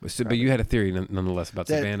 But you had a theory nonetheless about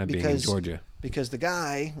That Savannah being in because- Georgia. Because the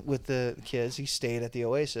guy with the kids, he stayed at the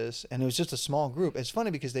Oasis, and it was just a small group. It's funny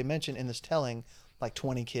because they mentioned in this telling like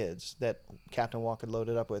 20 kids that Captain Walker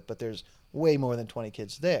loaded up with, but there's way more than 20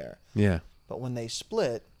 kids there. Yeah. But when they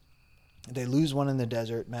split, they lose one in the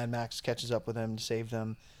desert. Mad Max catches up with them to save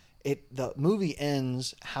them. The movie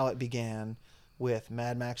ends how it began, with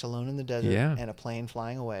Mad Max alone in the desert Yeah. and a plane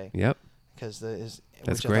flying away. Yep. Because That's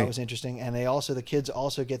which I great. thought was interesting, and the kids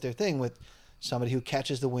also get their thing with somebody who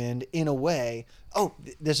catches the wind in a way. Oh,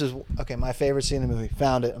 this is okay. My favorite scene in the movie.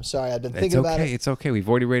 Found it. I'm sorry, I've been It's thinking about okay. it. It's okay. We've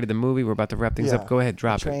already rated the movie. We're about to wrap things Yeah. up. Go ahead,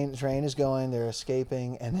 drop the it. train is going. They're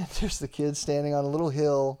escaping, and then there's the kids standing on a little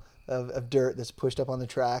hill of dirt that's pushed up on the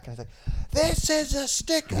track, and it's like, "This is a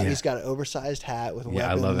stick." And Yeah. he's got an oversized hat with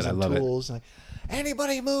Yeah, I weapons love it. I and love it. tools. And like,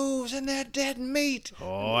 anybody moves and they're dead meat.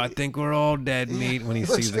 Oh, I think we're all dead meat when he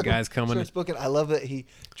sees the guys coming. Starts booking. I love that he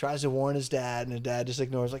tries to warn his dad, and his dad just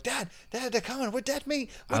ignores. Like, Dad, they're coming. We're dead meat.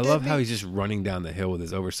 We're I dead love how meat." he's just running down the hill with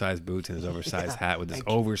his oversized boots and his oversized hat with his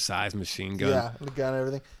oversized machine gun. Yeah, the gun and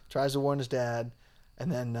everything. Tries to warn his dad, and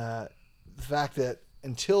then the fact that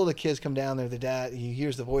until the kids come down there, the dad, he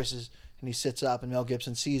hears the voices and he sits up, and Mel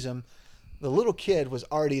Gibson sees him. The little kid was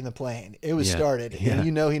already in the plane. It was Yeah, started, yeah. and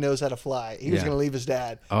he knows how to fly. He was Yeah. going to leave his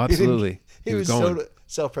dad. Oh, He didn't- absolutely. He, He was was going. so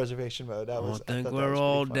self-preservation mode. That was. I think thought that we're was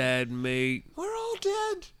all pretty funny. dead meat. We're all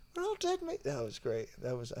dead. We're all dead, mate. That was great.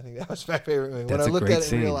 I think that was my favorite movie. That's When I a looked great at it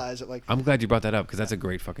scene. and realized it, like, I'm glad you brought that up because that's a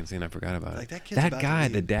great fucking scene. I forgot about Like, it. that kid's about to guy,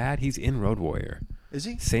 the leave. dad, he's in Road Warrior. is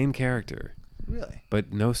he Same character, really?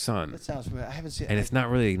 but no son. That sounds familiar. I haven't seen. And it's not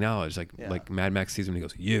really acknowledged. Like Yeah. like Mad Max sees him and he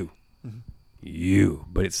goes, you.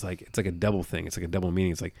 But it's like a double thing. It's like a double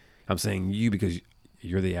meaning. It's like I'm saying you because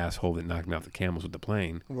you're the asshole that knocked me off the camels with the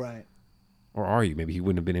plane. right. Or are you? Maybe he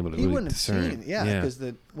wouldn't have been able to He really wouldn't have discern. seen. Yeah, because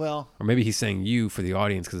Or maybe he's saying you for the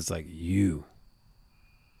audience because it's like you.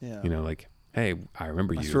 yeah. You know, like, hey, I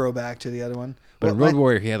remember A you. throwback to the other one. But Well, in Road my-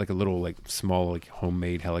 Warrior, he had like a little, like, small, like,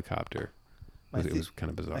 homemade helicopter. My It was kind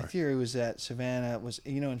of My bizarre. theory was that Savannah was,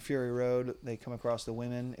 in Fury Road, they come across the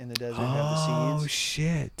women in the desert who have the seeds.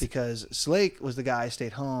 shit. Because Slake was the guy who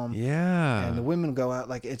stayed home. Yeah. And the women go out.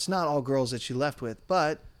 Like, it's not all girls that she left with,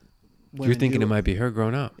 but You're women thinking do, it might be her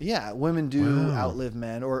grown up. Yeah, women do Wow. outlive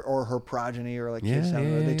men or her progeny or like Yeah, kids down the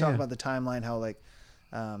road. yeah, They talk yeah. about the timeline, how like,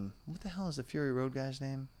 what the hell is the Fury Road guy's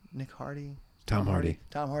name? Nick Hardy? Tom Hardy.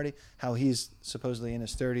 Tom Hardy. How he's supposedly in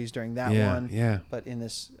his 30s during that Yeah, one. yeah. But in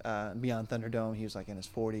this Beyond Thunderdome, he was like in his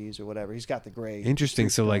 40s or whatever. He's got the gray. Interesting.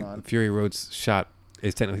 streaks So, going like, on. Fury Road's shot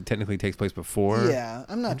is technically takes place before. Yeah,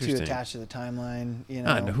 I'm not too Interesting. attached to the timeline. You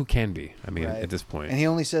know, No, who can be? I mean, Right. at this point. And he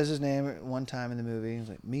only says his name one time in the movie. He's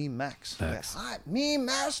like, "Me, Max." Max. Like, "Hi, me,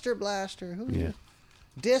 Master Blaster. Who? Yeah.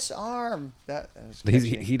 Disarm. That. was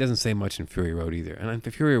He catchy. doesn't say much in Fury Road either. And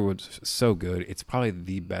Fury Road's so good. It's probably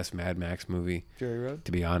the best Mad Max movie, Fury Road.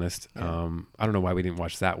 to be honest. Yeah. I don't know why we didn't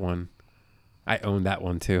watch that one. I own that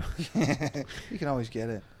one too. You can always get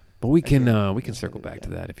it. But we can Again, we can that's circle what we back to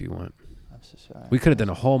got. that if you want. I'm so sorry. We could have done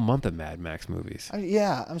a whole month of Mad Max movies. I'm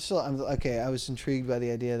okay. I was intrigued by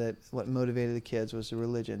the idea that what motivated the kids was a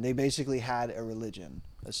religion. They basically had a religion,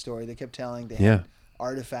 a story they kept telling. They Yeah. had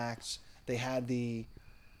artifacts. They had the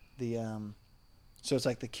so it's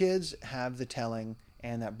like the kids have the telling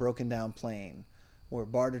and that broken down plane, where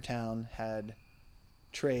Bartertown had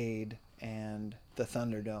trade and the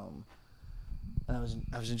Thunderdome. And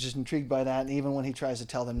I was just intrigued by that. And even when he tries to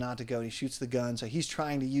tell them not to go, he shoots the gun. So he's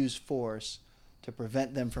trying to use force to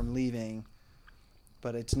prevent them from leaving,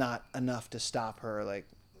 but it's not enough to stop her like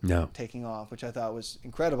No. taking off, which I thought was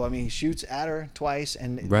incredible. I mean, he shoots at her twice,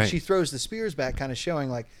 and Right. she throws the spears back, kind of showing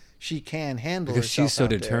like she can handle Because herself she's so out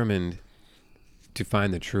there. determined to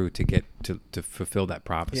find the truth, to get to fulfill that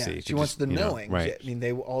prophecy. Yeah, to she wants just, the you know, knowing. right. I mean,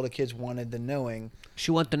 all the kids wanted the knowing,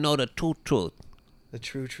 She wants to know the truth. the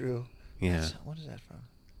true. Yeah. What is that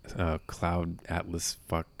from? Cloud Atlas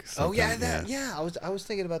fuck. Oh yeah, something, I was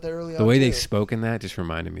thinking about that earlier. The way they spoke in that just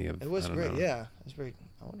reminded me of. It was I don't great. know. Yeah, it was very.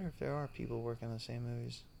 I wonder if there are people working on the same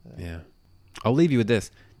movies. Yeah. I'll leave you with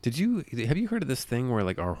this. Have you heard of this thing where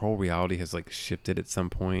like our whole reality has like shifted at some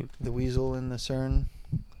point? The Weasel and the CERN.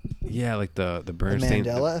 Yeah, like the The Bernstein,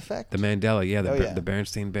 Mandela effect. the Mandela, yeah, Oh, yeah. the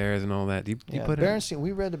Berenstain Bears and all that. Do you Yeah, put Berenstein.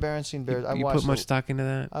 We read the Berenstain Bears. I you watched put much stock into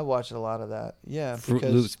that? I watched a lot of that. Yeah. Fruit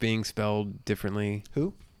because- Loops being spelled differently.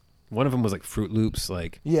 Who? One of them was like Fruit Loops,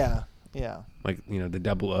 like Yeah. the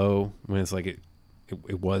double O when it's like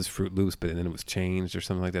it was Fruit Loops, but then it was changed or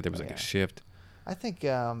something like that. There was like Yeah. a shift. I think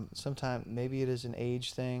sometimes maybe it is an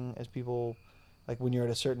age thing as people, like when you're at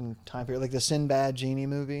a certain time period, like the Sinbad Genie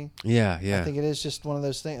movie. Yeah, I yeah. think it is just one of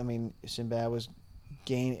those things. I mean, Sinbad was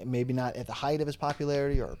maybe not at the height of his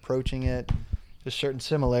popularity or approaching it. There's certain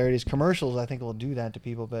similarities. Commercials, I think, will do that to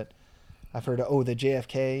people. But I've heard, the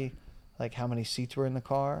JFK, like how many seats were in the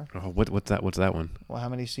car. Oh, what's that? What's that one? Well, how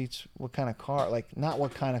many seats? What kind of car? Like not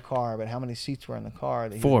what kind of car, but how many seats were in the car?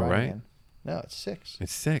 That he was 4, riding right? in. No, it's 6.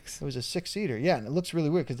 It's 6. It was a 6-seater. Yeah, and it looks really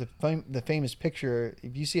weird because the famous picture.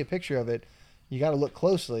 If you see a picture of it, you got to look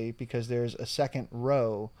closely because there's a second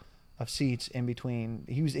row of seats in between.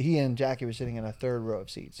 He and Jackie were sitting in a third row of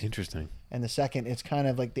seats. Interesting. And the second, it's kind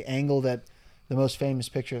of like the angle that the most famous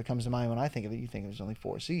picture that comes to mind when I think of it. You think there's only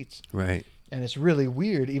 4 seats, Right. and it's really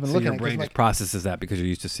weird even So looking your at it. brain 'Cause just processes that because you're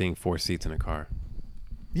used to seeing 4 seats in a car.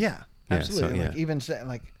 Yeah, Yeah, absolutely. so, Like yeah. even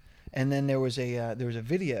like, and then there was a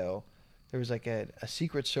video. There was like a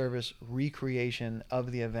Secret Service recreation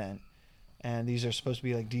of the event, and these are supposed to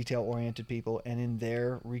be like detail-oriented people. And in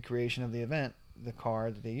their recreation of the event, the car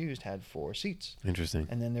that they used had 4 seats. Interesting.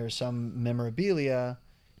 And then there was some memorabilia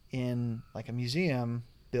in like a museum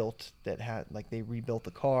built that had like they rebuilt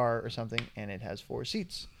the car or something, and it has 4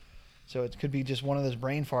 seats. So it could be just one of those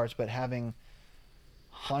brain farts, but having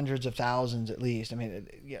hundreds of thousands at least. I mean,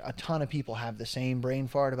 a ton of people have the same brain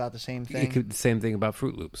fart about the same It thing. could the same thing about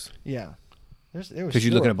Fruit Loops. Yeah, there was Because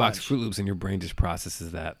you look sure at a box of bunch. Fruit Loops and your brain just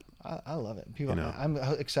processes that. I love it. People, You know. I'm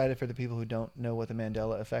excited for the people who don't know what the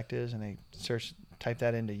Mandela effect is, and they type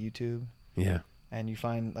that into YouTube, Yeah. and you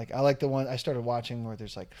find like I like the one I started watching where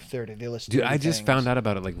there's like 30. They list. Dude, 30 I just things. found out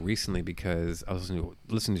about it like recently because I was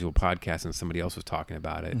listening to a podcast and somebody else was talking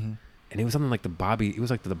about it, Mm-hmm. and it was something like the Bobby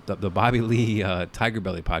Lee Tiger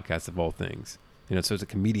Belly podcast of all things. You know, so it's a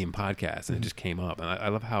comedian podcast, and it just came up, and I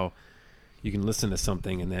love how you can listen to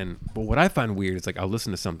something and then. But what I find weird is like I'll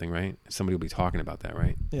listen to something, right? Somebody will be talking about that,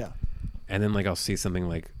 right? Yeah, And then like I'll see something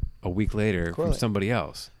like a week later from Correct. somebody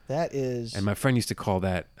else. that is. And my friend used to call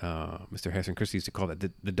that, Mr. Harrison Christie used to call that the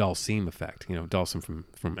Dalsim effect. You know, Dalsim from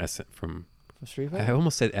from Street Fighter. I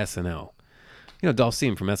almost said SNL. You know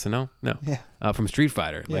Dalsim from SNL? No. Yeah. From Street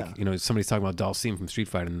Fighter. Yeah. Like, you know, somebody's talking about Dalsim from Street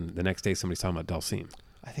Fighter, and the next day somebody's talking about Dalsim.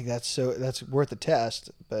 I think that's worth a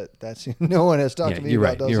test, but that's no one has talked Yeah, to me you're about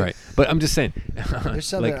right. those. You're right. But I'm just saying. There's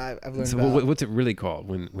something like, I've learned so about what's it really called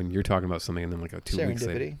when you're talking about something and then like 2 weeks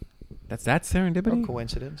later? serendipity That's serendipity? or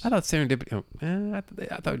coincidence. I thought serendipity.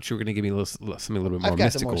 I thought you were going to give me something a little bit more I've got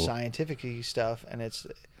mystical. the more scientific-y stuff, and it's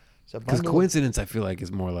a Because bundle. coincidence, I feel like,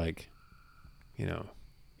 is more like, you know,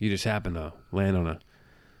 you just happen to land on a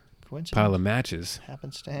Coincidence. pile of matches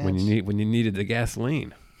Happenstance. when you needed the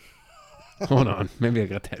gasoline. Hold on, maybe I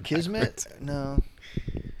got that Kismet? backwards. No.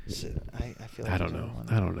 I feel like I don't there's know. one.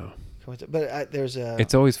 I don't know. But there's a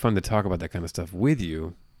It's always fun to talk about that kind of stuff with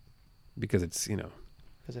you, because it's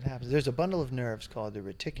because it happens. There's a bundle of nerves called the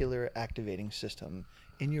reticular activating system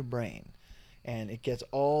in your brain, and it gets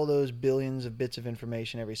all those billions of bits of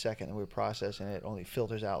information every second that we process, and it only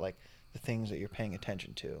filters out like the things that you're paying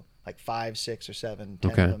attention to, like 5, 6, or 7,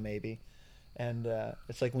 10 Okay. of them maybe. And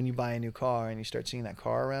it's like when you buy a new car and you start seeing that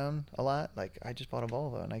car around a lot. Like I just bought a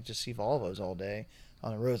Volvo, and I just see Volvos all day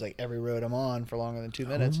on the roads. Like every road I'm on for longer than 2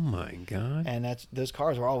 minutes. Oh my god! And those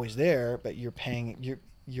cars are always there, but you're paying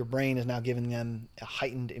your brain is now giving them a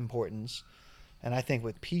heightened importance. And I think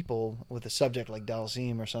with people, with a subject like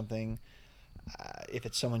Dalsim or something, if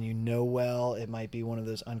it's someone you know well, it might be one of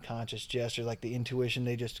those unconscious gestures, like the intuition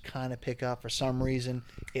they just kind of pick up for some reason.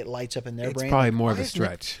 It lights up in their It's brain. probably Like, more why of a is Nick-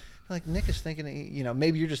 stretch. like Nick is thinking,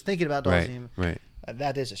 maybe you're just thinking about Right, Dalsim. right.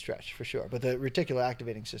 That is a stretch for sure. But the reticular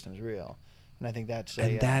activating system is real, and I think that's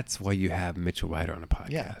And that's why you have Mitchell Ryder on a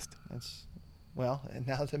podcast. yeah. That's and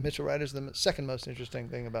now that Mitchell Ryder's the second most interesting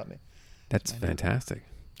thing about me. That's fantastic.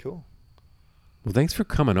 Cool. Well, thanks for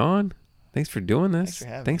coming on. Thanks for doing this. Thanks for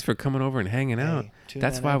having Thanks me. for coming over and hanging out. Hey, 2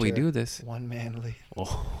 That's men why we enter, do this. 1 man leave.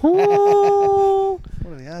 Oh.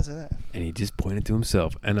 What are the odds of that? And he just pointed to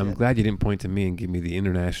himself. And I'm Yeah. glad you didn't point to me and give me the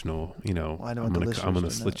international, Well, I don't I'm want the gonna listeners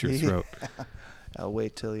to slit know. your throat. I'll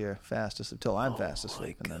wait till you're fast asleep, till I'm fast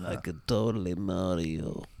asleep, and then could totally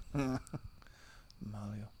Mario.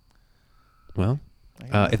 Mario. Well, I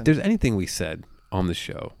got if nothing. there's anything we said on the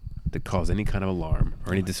show that caused any kind of alarm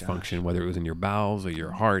or any dysfunction, whether it was in your bowels or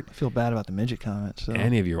your heart, I feel bad about the midget comments. So.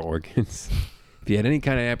 any of your organs, if you had any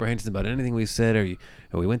kind of apprehensions about anything we said, or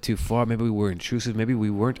we went too far, maybe we were intrusive, maybe we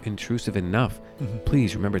weren't intrusive enough,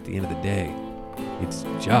 please remember at the end of the day, it's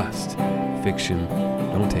just fiction.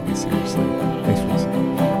 Don't take it seriously. Thanks for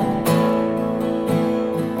listening.